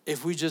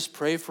 If we just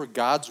pray for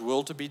God's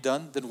will to be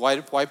done, then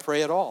why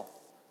pray at all?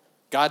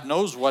 God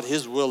knows what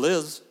his will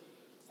is.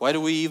 Why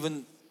do we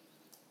even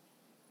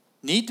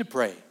need to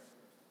pray?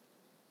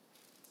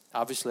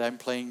 Obviously, I'm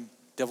playing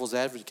devil's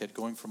advocate,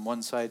 going from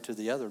one side to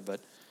the other,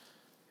 but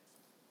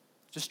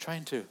just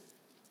trying to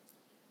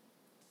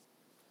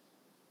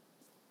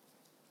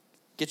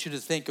get you to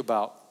think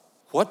about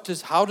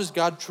how does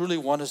God truly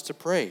want us to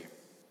pray?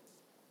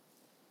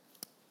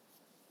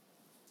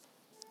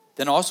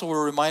 Then also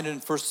we're reminded in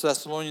 1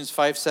 Thessalonians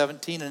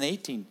 5:17 and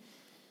 18,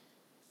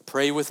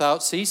 pray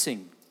without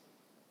ceasing.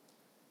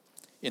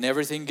 In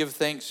everything give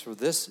thanks, for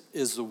this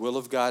is the will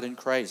of God in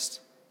Christ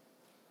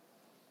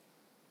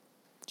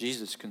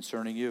Jesus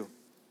concerning you.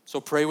 So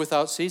pray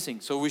without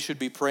ceasing. So we should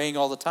be praying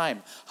all the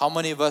time. How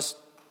many of us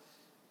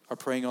are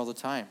praying all the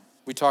time?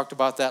 We talked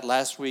about that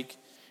last week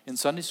in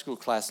Sunday school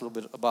class a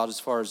little bit about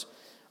as far as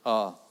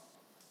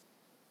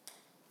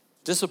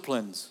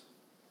disciplines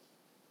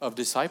of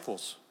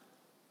disciples.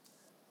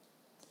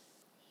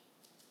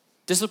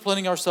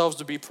 Disciplining ourselves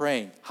to be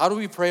praying. How do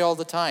we pray all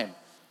the time?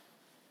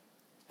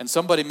 And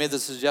somebody made the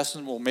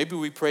suggestion, well, maybe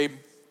we pray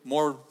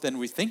more than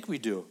we think we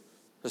do,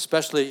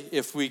 especially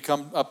if we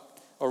come up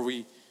or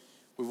we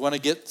want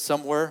to get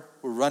somewhere,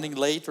 we're running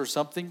late or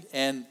something,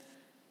 and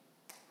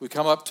we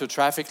come up to a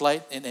traffic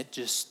light and it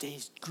just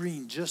stays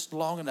green just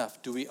long enough.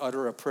 Do we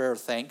utter a prayer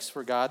of thanks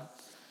for God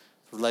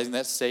for letting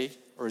that stay?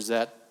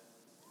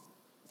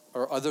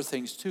 Or other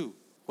things too?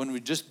 When we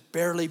just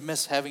barely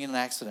miss having an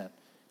accident,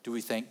 do we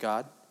thank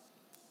God?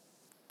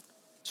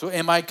 So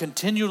am I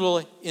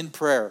continually in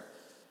prayer?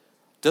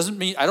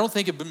 I don't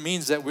think it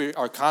means that we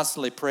are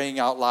constantly praying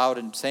out loud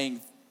and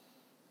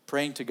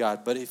praying to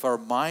God. But if our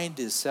mind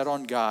is set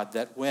on God,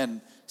 that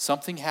when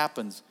something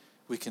happens,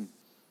 we can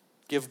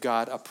give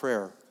God a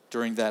prayer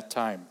during that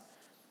time.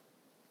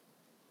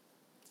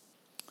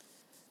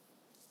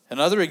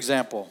 Another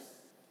example,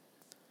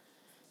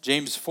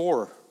 James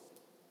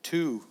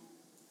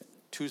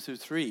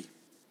 4:2-3,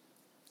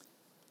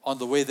 on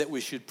the way that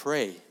we should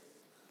pray.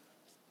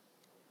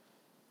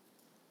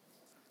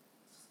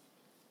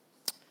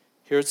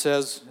 Here it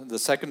says,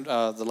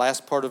 the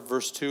last part of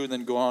verse 2, and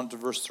then go on to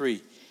verse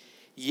 3.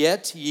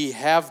 Yet ye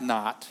have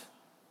not,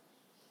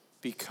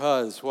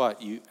 because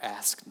what? You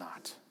ask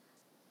not.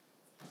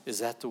 Is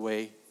that the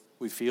way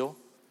we feel?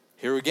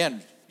 Here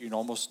again, you can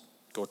almost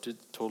go to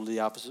totally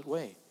the opposite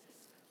way.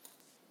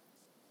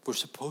 We're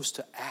supposed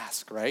to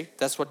ask, right?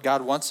 That's what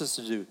God wants us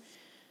to do.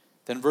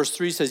 Then verse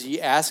 3 says,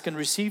 ye ask and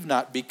receive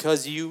not,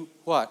 because you,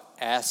 what?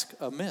 Ask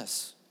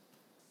amiss,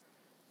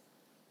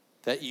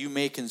 that you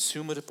may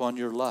consume it upon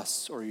your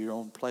lusts or your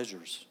own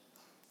pleasures.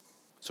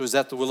 So is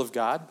that the will of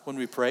God when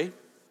we pray?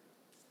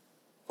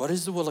 What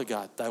is the will of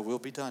God? Thy will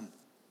be done.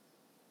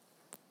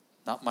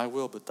 Not my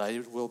will, but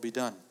thy will be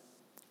done.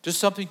 Just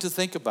something to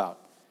think about.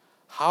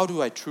 How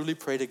do I truly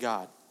pray to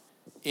God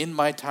in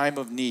my time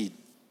of need?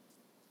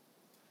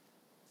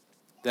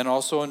 Then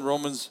also in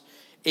Romans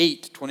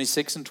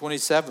 8:26 and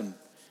 27,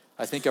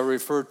 I think I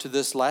referred to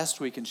this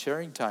last week in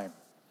sharing time.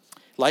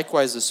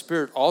 Likewise, the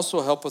Spirit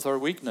also helpeth our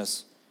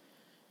weakness.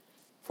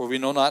 For we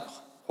know not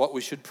what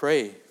we should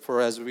pray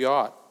for as we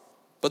ought.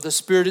 But the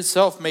Spirit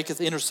itself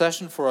maketh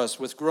intercession for us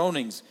with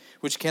groanings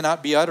which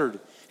cannot be uttered.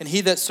 And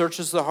he that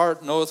searches the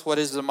heart knoweth what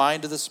is the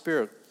mind of the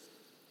Spirit,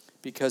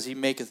 because he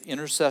maketh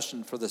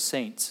intercession for the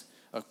saints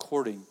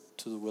according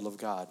to the will of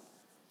God.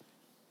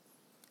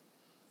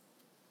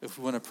 If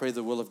we want to pray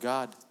the will of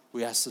God,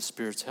 we ask the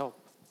Spirit's help.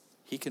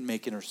 He can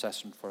make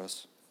intercession for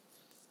us.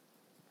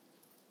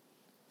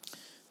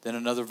 Then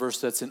another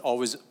verse that's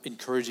always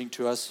encouraging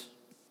to us,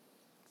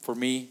 for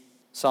me,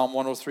 Psalm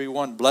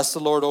 103:1. Bless the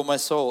Lord, O my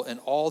soul, and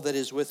all that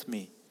is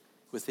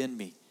within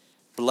me.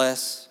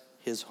 Bless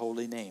his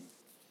holy name.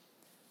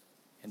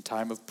 In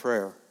time of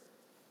prayer,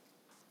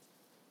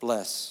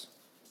 bless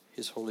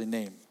his holy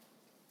name.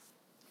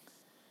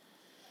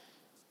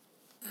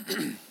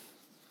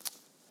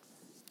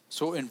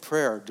 So in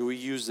prayer, do we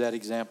use that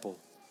example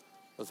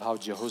of how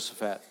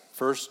Jehoshaphat,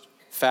 first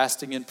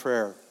fasting in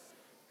prayer,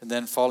 and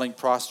then falling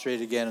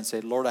prostrate again and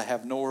say, Lord, I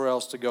have nowhere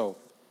else to go.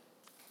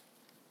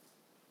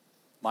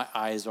 My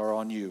eyes are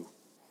on you.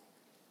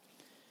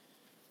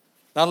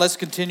 Now let's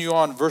continue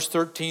on. Verse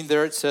 13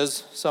 there, it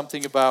says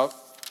something about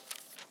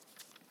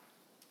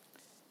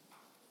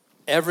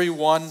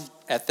everyone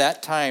at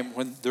that time,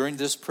 when during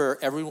this prayer,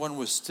 everyone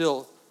was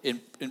still in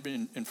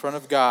front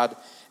of God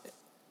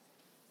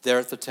there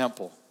at the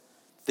temple.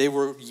 They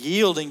were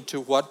yielding to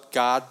what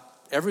God,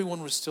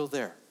 everyone was still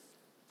there.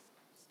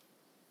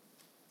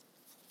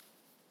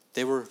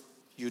 They were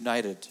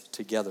united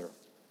together.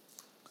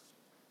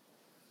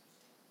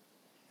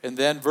 And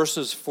then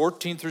verses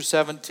 14 through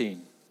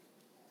 17.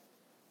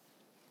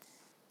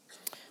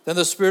 Then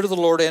the Spirit of the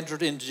Lord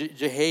entered in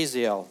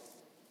Jehaziel.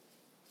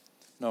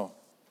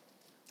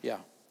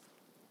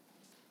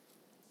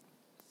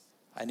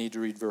 I need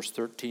to read verse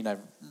 13. I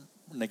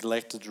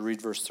neglected to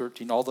read verse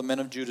 13. All the men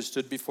of Judah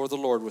stood before the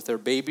Lord with their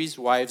babies,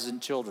 wives,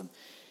 and children.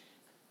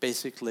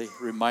 Basically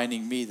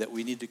reminding me that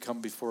we need to come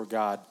before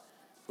God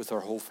with our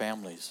whole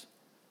families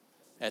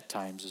at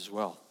times as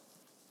well.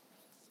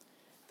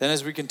 Then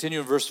as we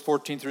continue in verse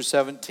 14 through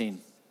 17.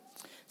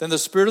 Then the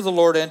Spirit of the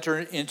Lord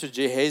entered into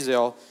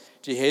Jehaziel.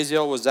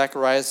 Jehaziel was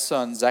Zechariah's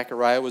son.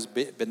 Zechariah was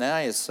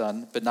Benaiah's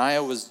son.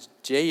 Benaiah was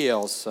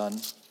Jael's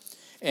son.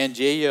 And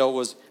Jael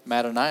was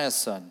Mattaniah's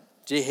son.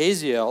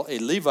 Jehaziel, a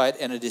Levite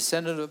and a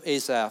descendant of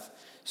Asaph,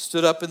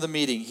 stood up in the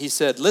meeting. He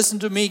said, listen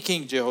to me,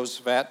 King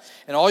Jehoshaphat,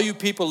 and all you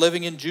people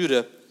living in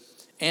Judah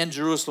and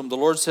Jerusalem. The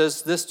Lord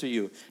says this to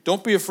you.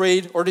 Don't be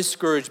afraid or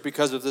discouraged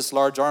because of this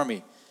large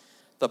army.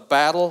 The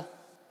battle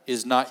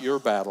is not your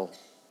battle.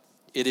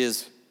 It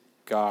is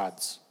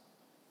God's.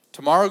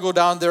 Tomorrow go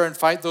down there and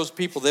fight those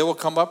people. They will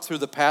come up through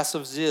the pass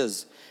of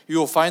Ziz. You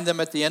will find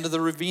them at the end of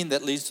the ravine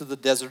that leads to the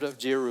desert of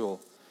Jeruel.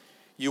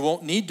 You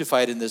won't need to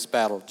fight in this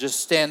battle. Just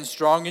stand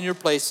strong in your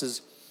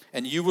places,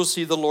 and you will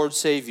see the Lord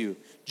save you,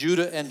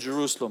 Judah and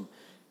Jerusalem.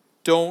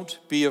 Don't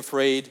be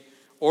afraid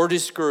or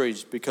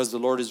discouraged because the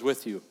Lord is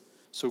with you.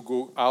 So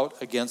go out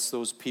against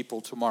those people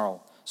tomorrow.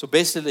 So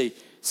basically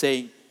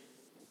saying,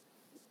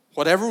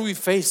 whatever we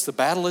face, the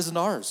battle isn't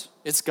ours.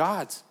 It's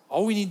God's.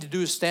 All we need to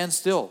do is stand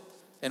still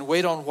and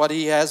wait on what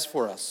He has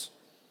for us.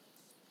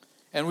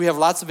 And we have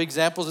lots of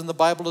examples in the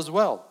Bible as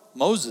well.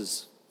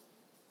 Moses,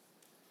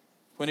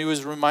 when he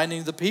was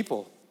reminding the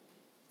people,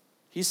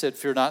 he said,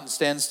 fear not and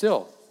stand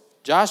still.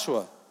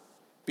 Joshua,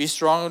 be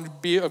strong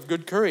and be of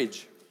good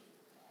courage.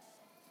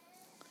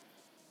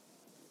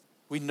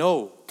 We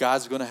know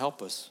God's going to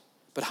help us.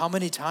 But how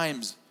many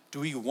times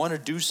do we want to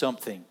do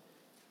something?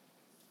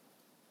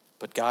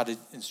 But God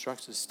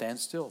instructs us, stand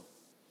still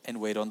and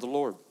wait on the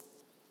Lord.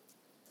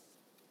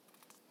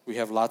 We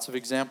have lots of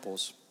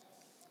examples.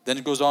 Then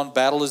it goes on,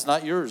 battle is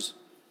not yours.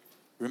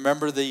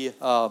 Remember the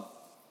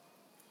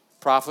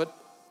prophet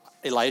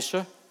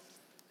Elisha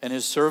and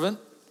his servant?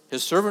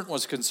 His servant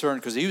was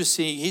concerned because he was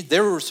seeing, they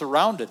were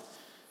surrounded.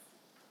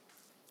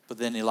 But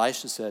then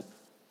Elisha said,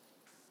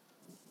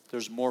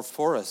 there's more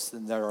for us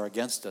than there are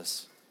against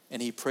us.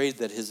 And he prayed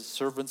that his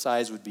servant's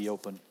eyes would be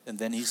open. And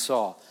then he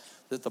saw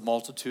that the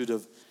multitude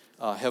of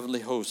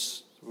heavenly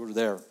hosts were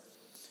there.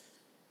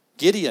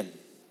 Gideon.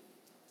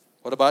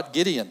 What about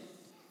Gideon?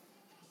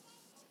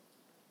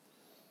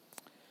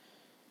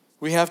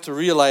 We have to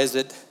realize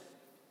that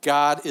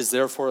God is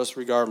there for us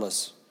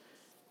regardless.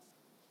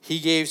 He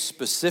gave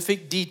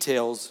specific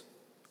details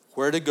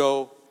where to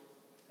go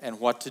and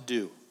what to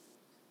do.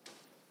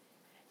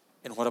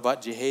 And what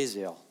about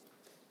Jehaziel?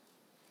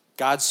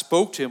 God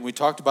spoke to him. We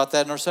talked about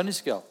that in our Sunday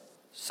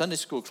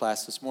school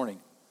class this morning.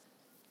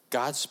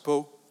 God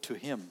spoke to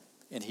him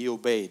and he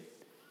obeyed.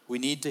 We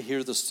need to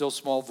hear the still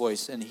small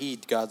voice and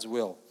heed God's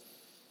will.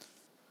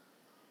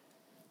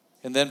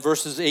 And then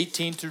verses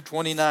 18 through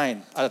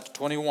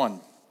 21.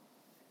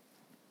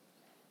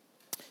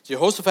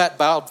 Jehoshaphat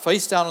bowed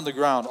face down on the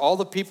ground. All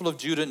the people of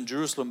Judah and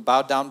Jerusalem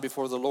bowed down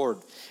before the Lord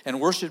and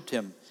worshipped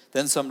him.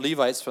 Then some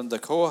Levites from the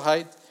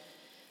Kohathite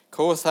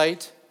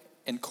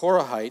and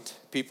Korahite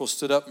people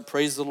stood up and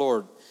praised the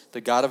Lord,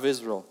 the God of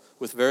Israel,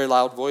 with very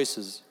loud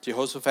voices.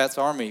 Jehoshaphat's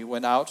army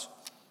went out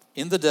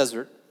in the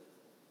desert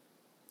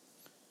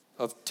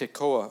of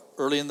Tekoa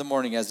early in the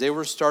morning. As they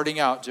were starting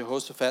out,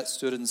 Jehoshaphat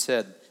stood and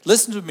said,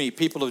 listen to me,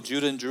 people of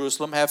Judah and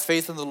Jerusalem. Have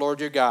faith in the Lord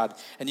your God,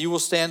 and you will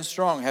stand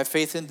strong. Have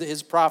faith in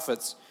his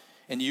prophets,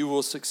 and you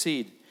will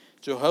succeed.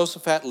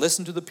 Jehoshaphat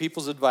listened to the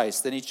people's advice.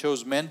 Then he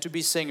chose men to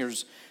be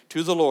singers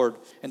to the Lord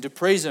and to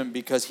praise him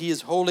because he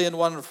is holy and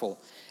wonderful.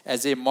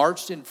 As they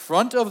marched in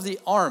front of the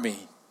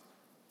army,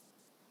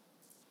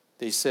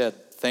 they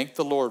said, thank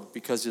the Lord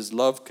because his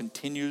love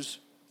continues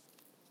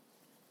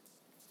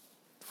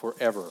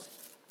forever.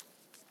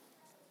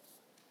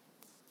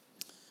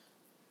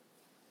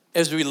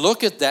 As we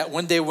look at that,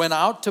 when they went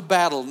out to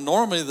battle,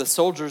 normally the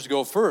soldiers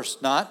go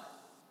first, not?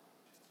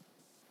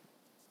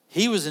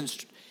 He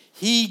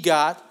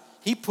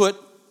put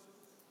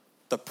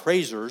the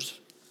praisers,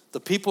 the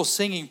people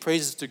singing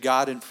praises to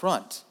God in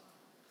front.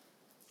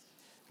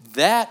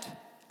 That,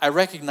 I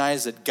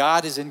recognize that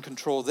God is in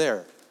control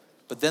there.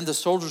 But then the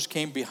soldiers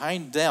came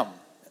behind them.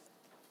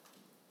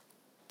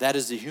 That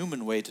is the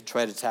human way to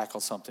try to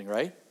tackle something,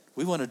 right?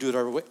 We want to do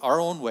it our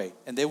own way.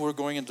 And they were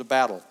going into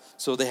battle.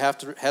 So they had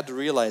to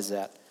realize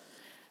that.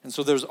 And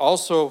so there's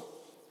also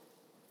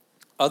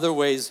other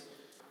ways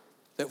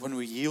that when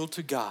we yield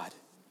to God,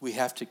 we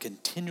have to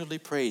continually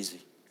praise Him.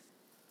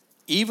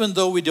 Even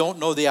though we don't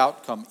know the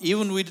outcome.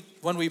 Even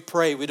when we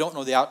pray, we don't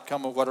know the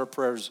outcome of what our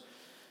prayers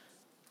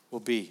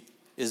will be.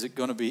 Is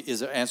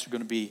the answer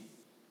going to be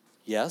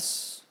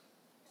yes,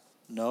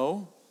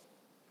 no,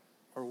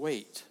 or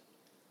wait?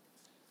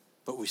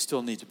 But we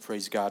still need to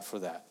praise God for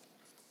that.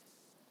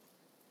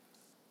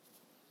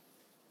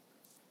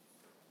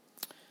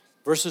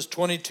 Verses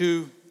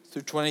 22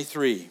 through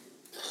 23.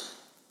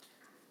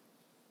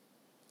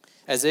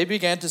 As they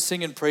began to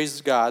sing and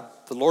praise God,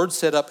 the Lord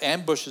set up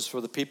ambushes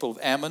for the people of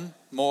Ammon,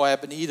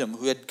 Moab, and Edom,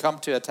 who had come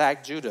to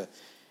attack Judah,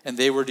 and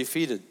they were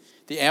defeated.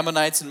 The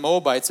Ammonites and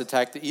Moabites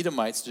attacked the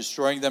Edomites,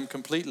 destroying them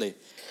completely.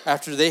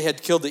 After they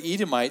had killed the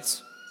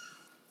Edomites,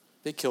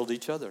 they killed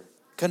each other.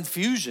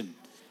 Confusion,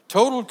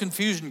 total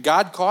confusion.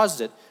 God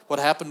caused it. What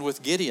happened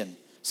with Gideon?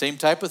 Same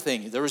type of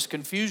thing. There was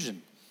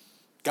confusion.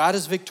 God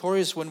is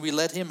victorious when we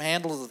let Him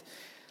handle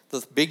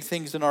the big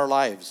things in our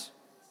lives.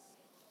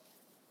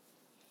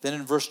 Then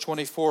in verse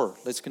 24,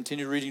 let's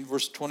continue reading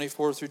verse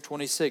 24 through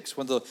 26.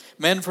 When the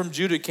men from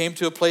Judah came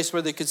to a place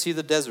where they could see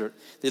the desert,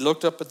 they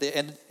looked up at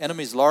the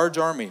enemy's large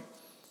army,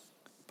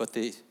 but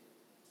they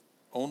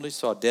only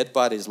saw dead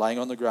bodies lying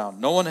on the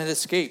ground. No one had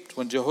escaped.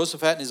 When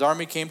Jehoshaphat and his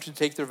army came to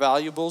take their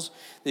valuables,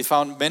 they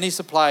found many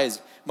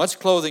supplies, much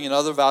clothing, and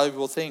other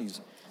valuable things.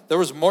 There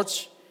was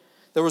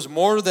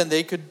more than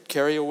they could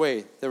carry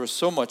away. There was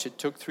so much it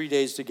took 3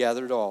 days to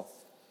gather it all.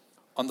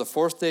 On the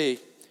fourth day,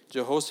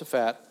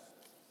 Jehoshaphat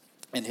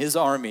and his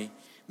army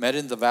met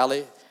in the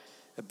valley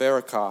of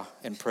Berakah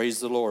and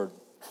praised the Lord.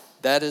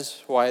 That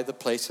is why the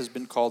place has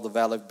been called the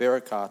Valley of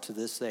Berakah to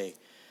this day.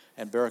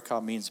 And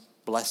Berakah means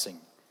blessing.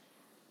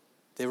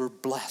 They were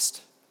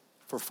blessed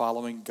for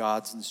following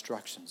God's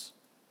instructions.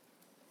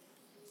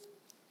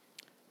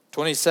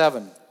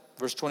 27,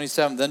 verse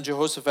 27, then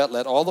Jehoshaphat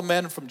led all the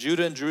men from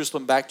Judah and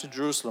Jerusalem back to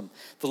Jerusalem.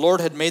 The Lord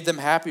had made them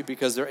happy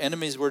because their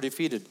enemies were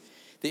defeated.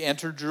 They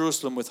entered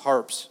Jerusalem with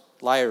harps,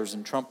 lyres,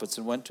 and trumpets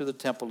and went to the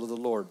temple of the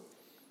Lord.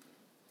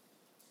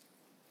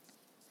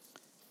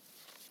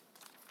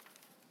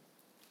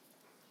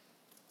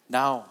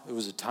 Now it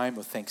was a time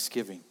of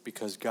thanksgiving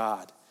because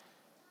God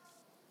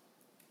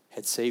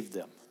had saved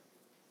them.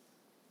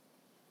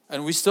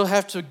 And we still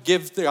have to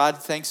give God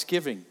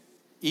thanksgiving.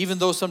 Even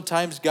though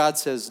sometimes God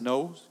says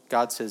no,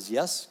 God says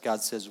yes,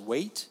 God says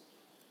wait.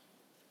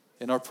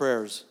 In our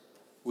prayers,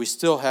 we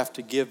still have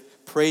to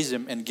praise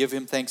Him and give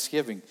Him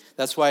thanksgiving.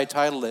 That's why I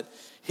titled it,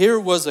 Here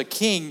was a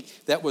king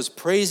that was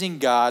praising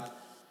God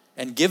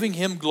and giving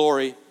Him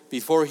glory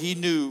before he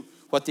knew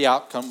what the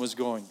outcome was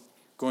going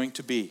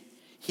to be.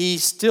 He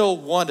still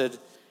wanted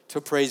to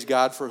praise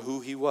God for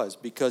who He was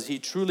because He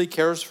truly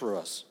cares for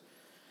us.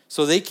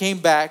 So they came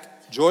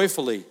back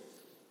joyfully.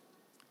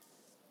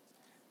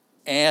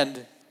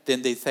 And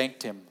then they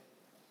thanked Him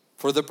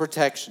for the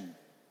protection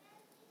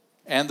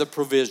and the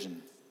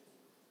provision.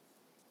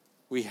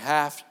 We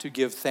have to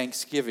give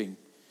thanksgiving.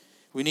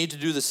 We need to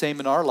do the same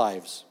in our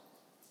lives.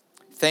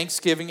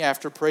 Thanksgiving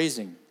after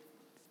praising.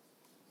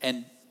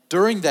 And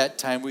during that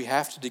time, we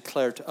have to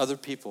declare to other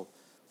people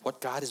what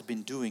God has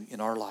been doing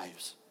in our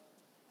lives.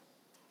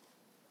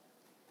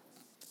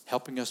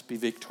 Helping us be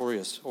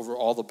victorious over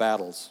all the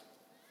battles.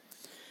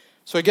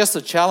 So I guess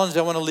the challenge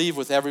I want to leave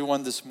with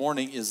everyone this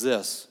morning is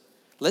this.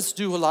 Let's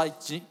do like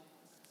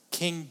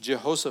King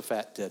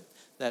Jehoshaphat did.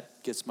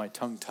 That gets my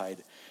tongue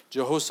tied.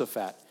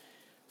 Jehoshaphat.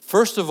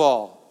 First of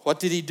all, what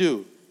did he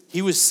do?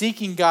 He was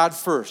seeking God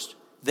first.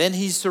 Then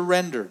he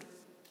surrendered.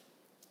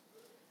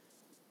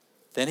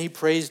 Then he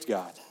praised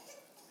God.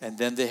 And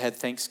then they had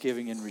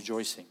thanksgiving and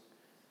rejoicing.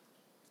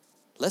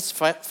 Let's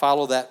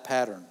follow that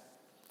pattern.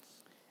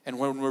 And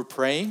when we're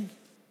praying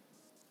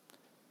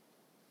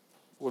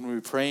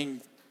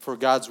for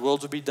God's will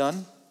to be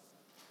done,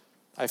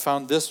 I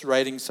found this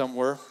writing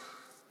somewhere.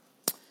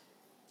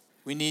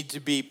 We need to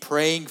be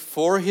praying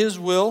for His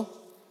will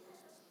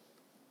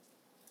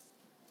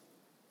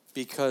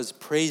because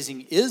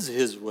praising is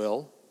His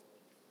will.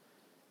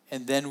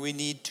 And then we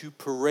need to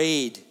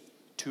parade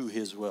to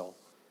His will.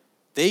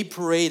 They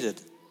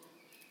paraded.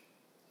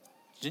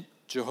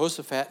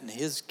 Jehoshaphat and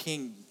his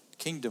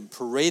kingdom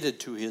paraded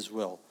to His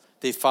will.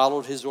 They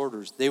followed His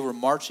orders. They were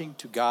marching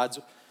to God's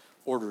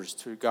orders,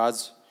 to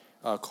God's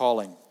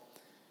calling.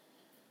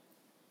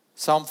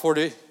 Psalm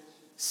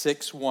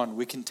 46:1,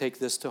 we can take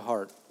this to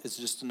heart. It's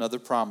just another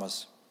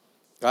promise.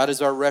 God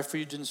is our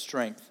refuge and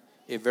strength,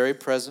 a very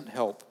present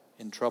help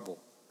in trouble.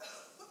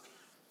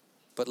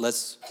 But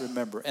let's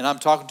remember, and I'm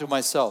talking to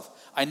myself,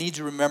 I need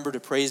to remember to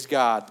praise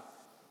God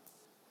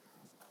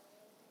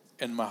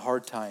in my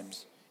hard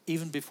times,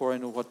 even before I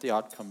know what the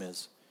outcome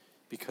is,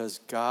 because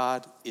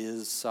God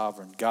is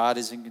sovereign. God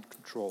is in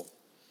control.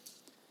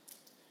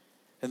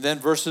 And then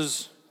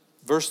verse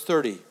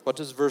 30. What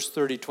does verse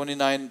 30,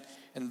 29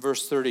 and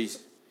verse 30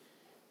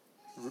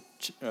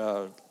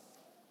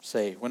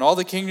 say. When all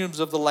the kingdoms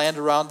of the land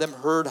around them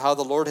heard how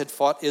the Lord had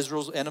fought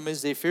Israel's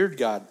enemies, they feared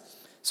God.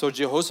 So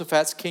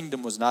Jehoshaphat's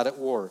kingdom was not at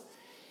war.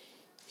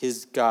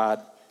 His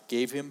God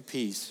gave him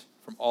peace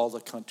from all the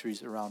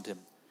countries around him.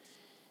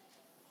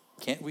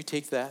 Can't we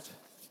take that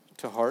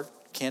to heart?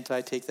 Can't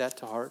I take that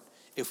to heart?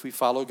 If we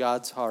follow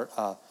God's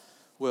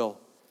will,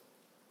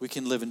 we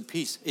can live in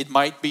peace. It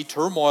might be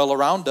turmoil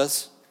around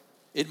us.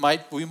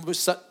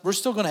 We're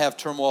still going to have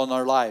turmoil in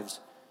our lives.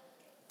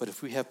 But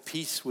if we have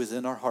peace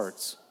within our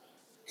hearts,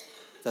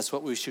 that's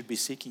what we should be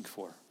seeking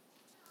for.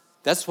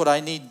 That's what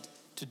I need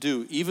to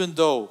do. Even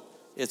though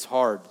it's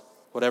hard,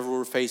 whatever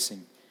we're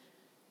facing,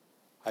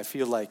 I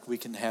feel like we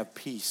can have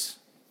peace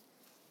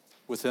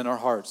within our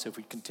hearts if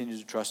we continue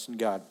to trust in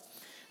God.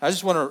 I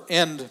just want to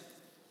end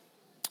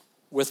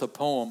with a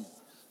poem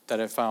that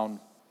I found.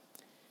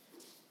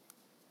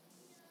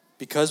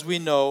 Because we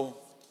know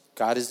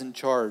God is in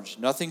charge,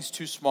 nothing's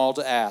too small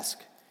to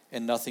ask,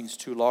 and nothing's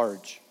too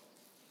large.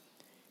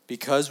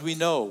 Because we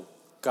know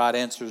God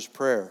answers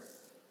prayer,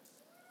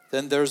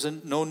 then there's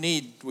no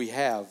need we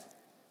have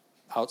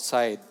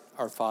outside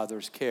our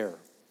Father's care.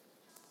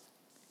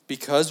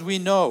 Because we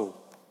know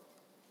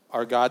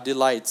our God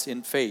delights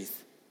in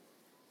faith,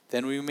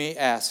 then we may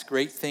ask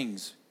great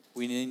things.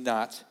 We need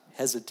not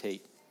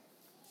hesitate.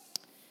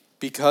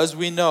 Because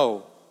we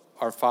know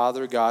our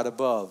Father God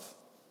above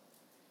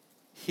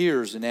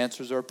hears and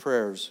answers our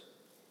prayers,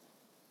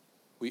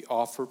 we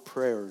offer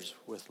prayers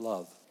with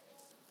love.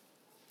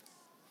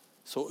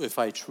 So if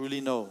I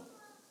truly know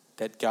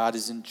that God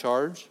is in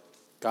charge,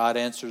 God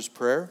answers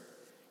prayer,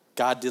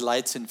 God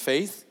delights in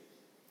faith,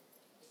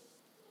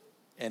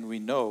 and we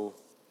know,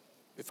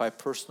 if I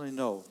personally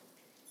know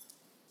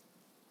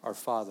our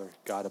Father,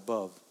 God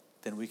above,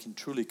 then we can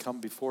truly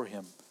come before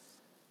Him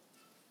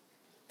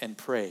and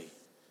pray,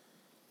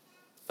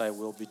 Thy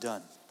will be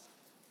done,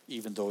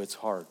 even though it's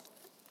hard.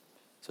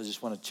 So I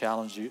just want to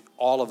challenge you,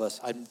 all of us.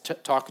 I'm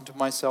talking to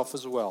myself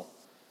as well.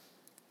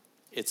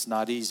 It's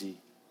not easy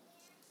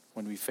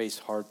when we face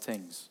hard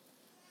things.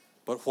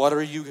 But what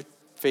are you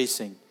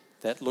facing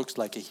that looks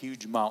like a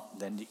huge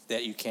mountain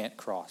that you can't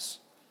cross?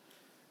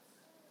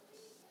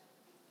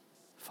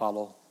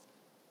 Follow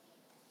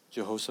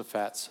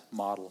Jehoshaphat's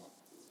model.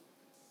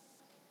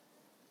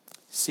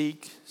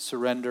 Seek,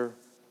 surrender,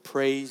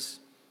 praise,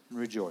 and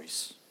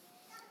rejoice.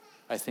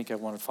 I think I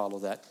want to follow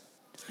that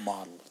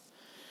model.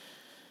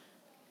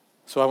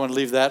 So I want to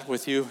leave that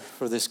with you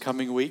for this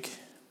coming week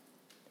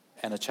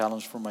and a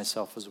challenge for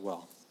myself as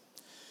well.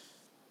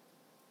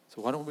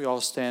 So why don't we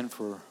all stand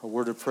for a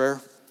word of prayer?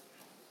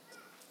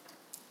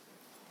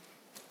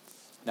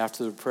 And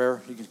after the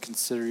prayer, you can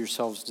consider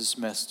yourselves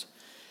dismissed.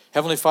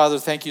 Heavenly Father,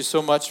 thank you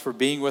so much for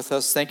being with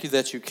us. Thank you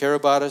that you care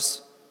about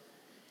us.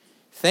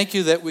 Thank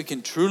you that we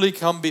can truly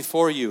come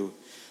before you,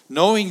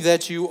 knowing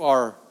that you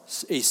are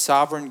a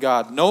sovereign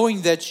God,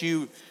 knowing that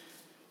you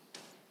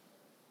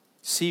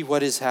see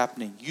what is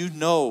happening. You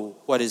know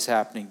what is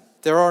happening.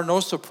 There are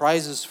no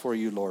surprises for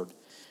you, Lord.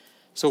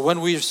 So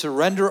when we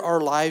surrender our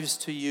lives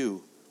to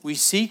you, we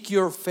seek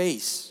your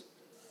face,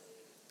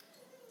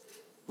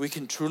 we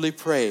can truly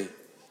pray,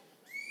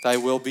 Thy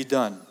will be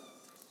done.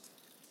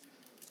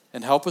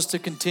 And help us to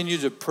continue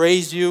to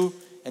praise you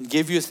and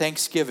give you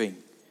thanksgiving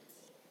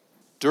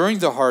during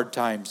the hard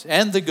times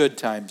and the good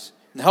times.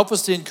 And help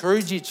us to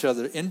encourage each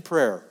other in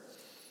prayer.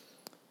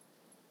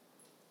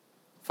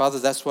 Father,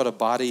 that's what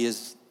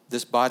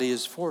this body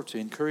is for, to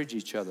encourage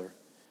each other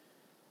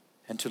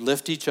and to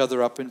lift each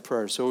other up in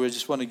prayer. So we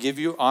just want to give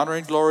you honor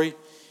and glory,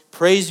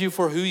 praise you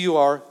for who you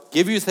are,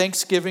 give you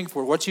thanksgiving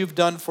for what you've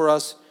done for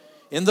us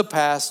in the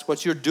past,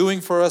 what you're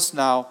doing for us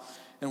now,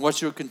 and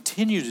what you'll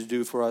continue to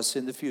do for us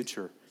in the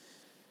future.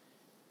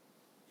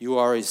 You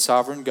are a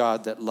sovereign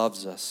God that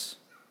loves us.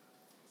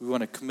 We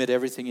want to commit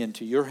everything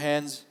into your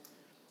hands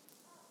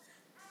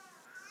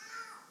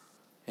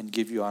and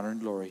give you honor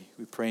and glory.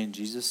 We pray in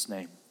Jesus'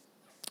 name.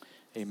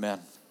 Amen.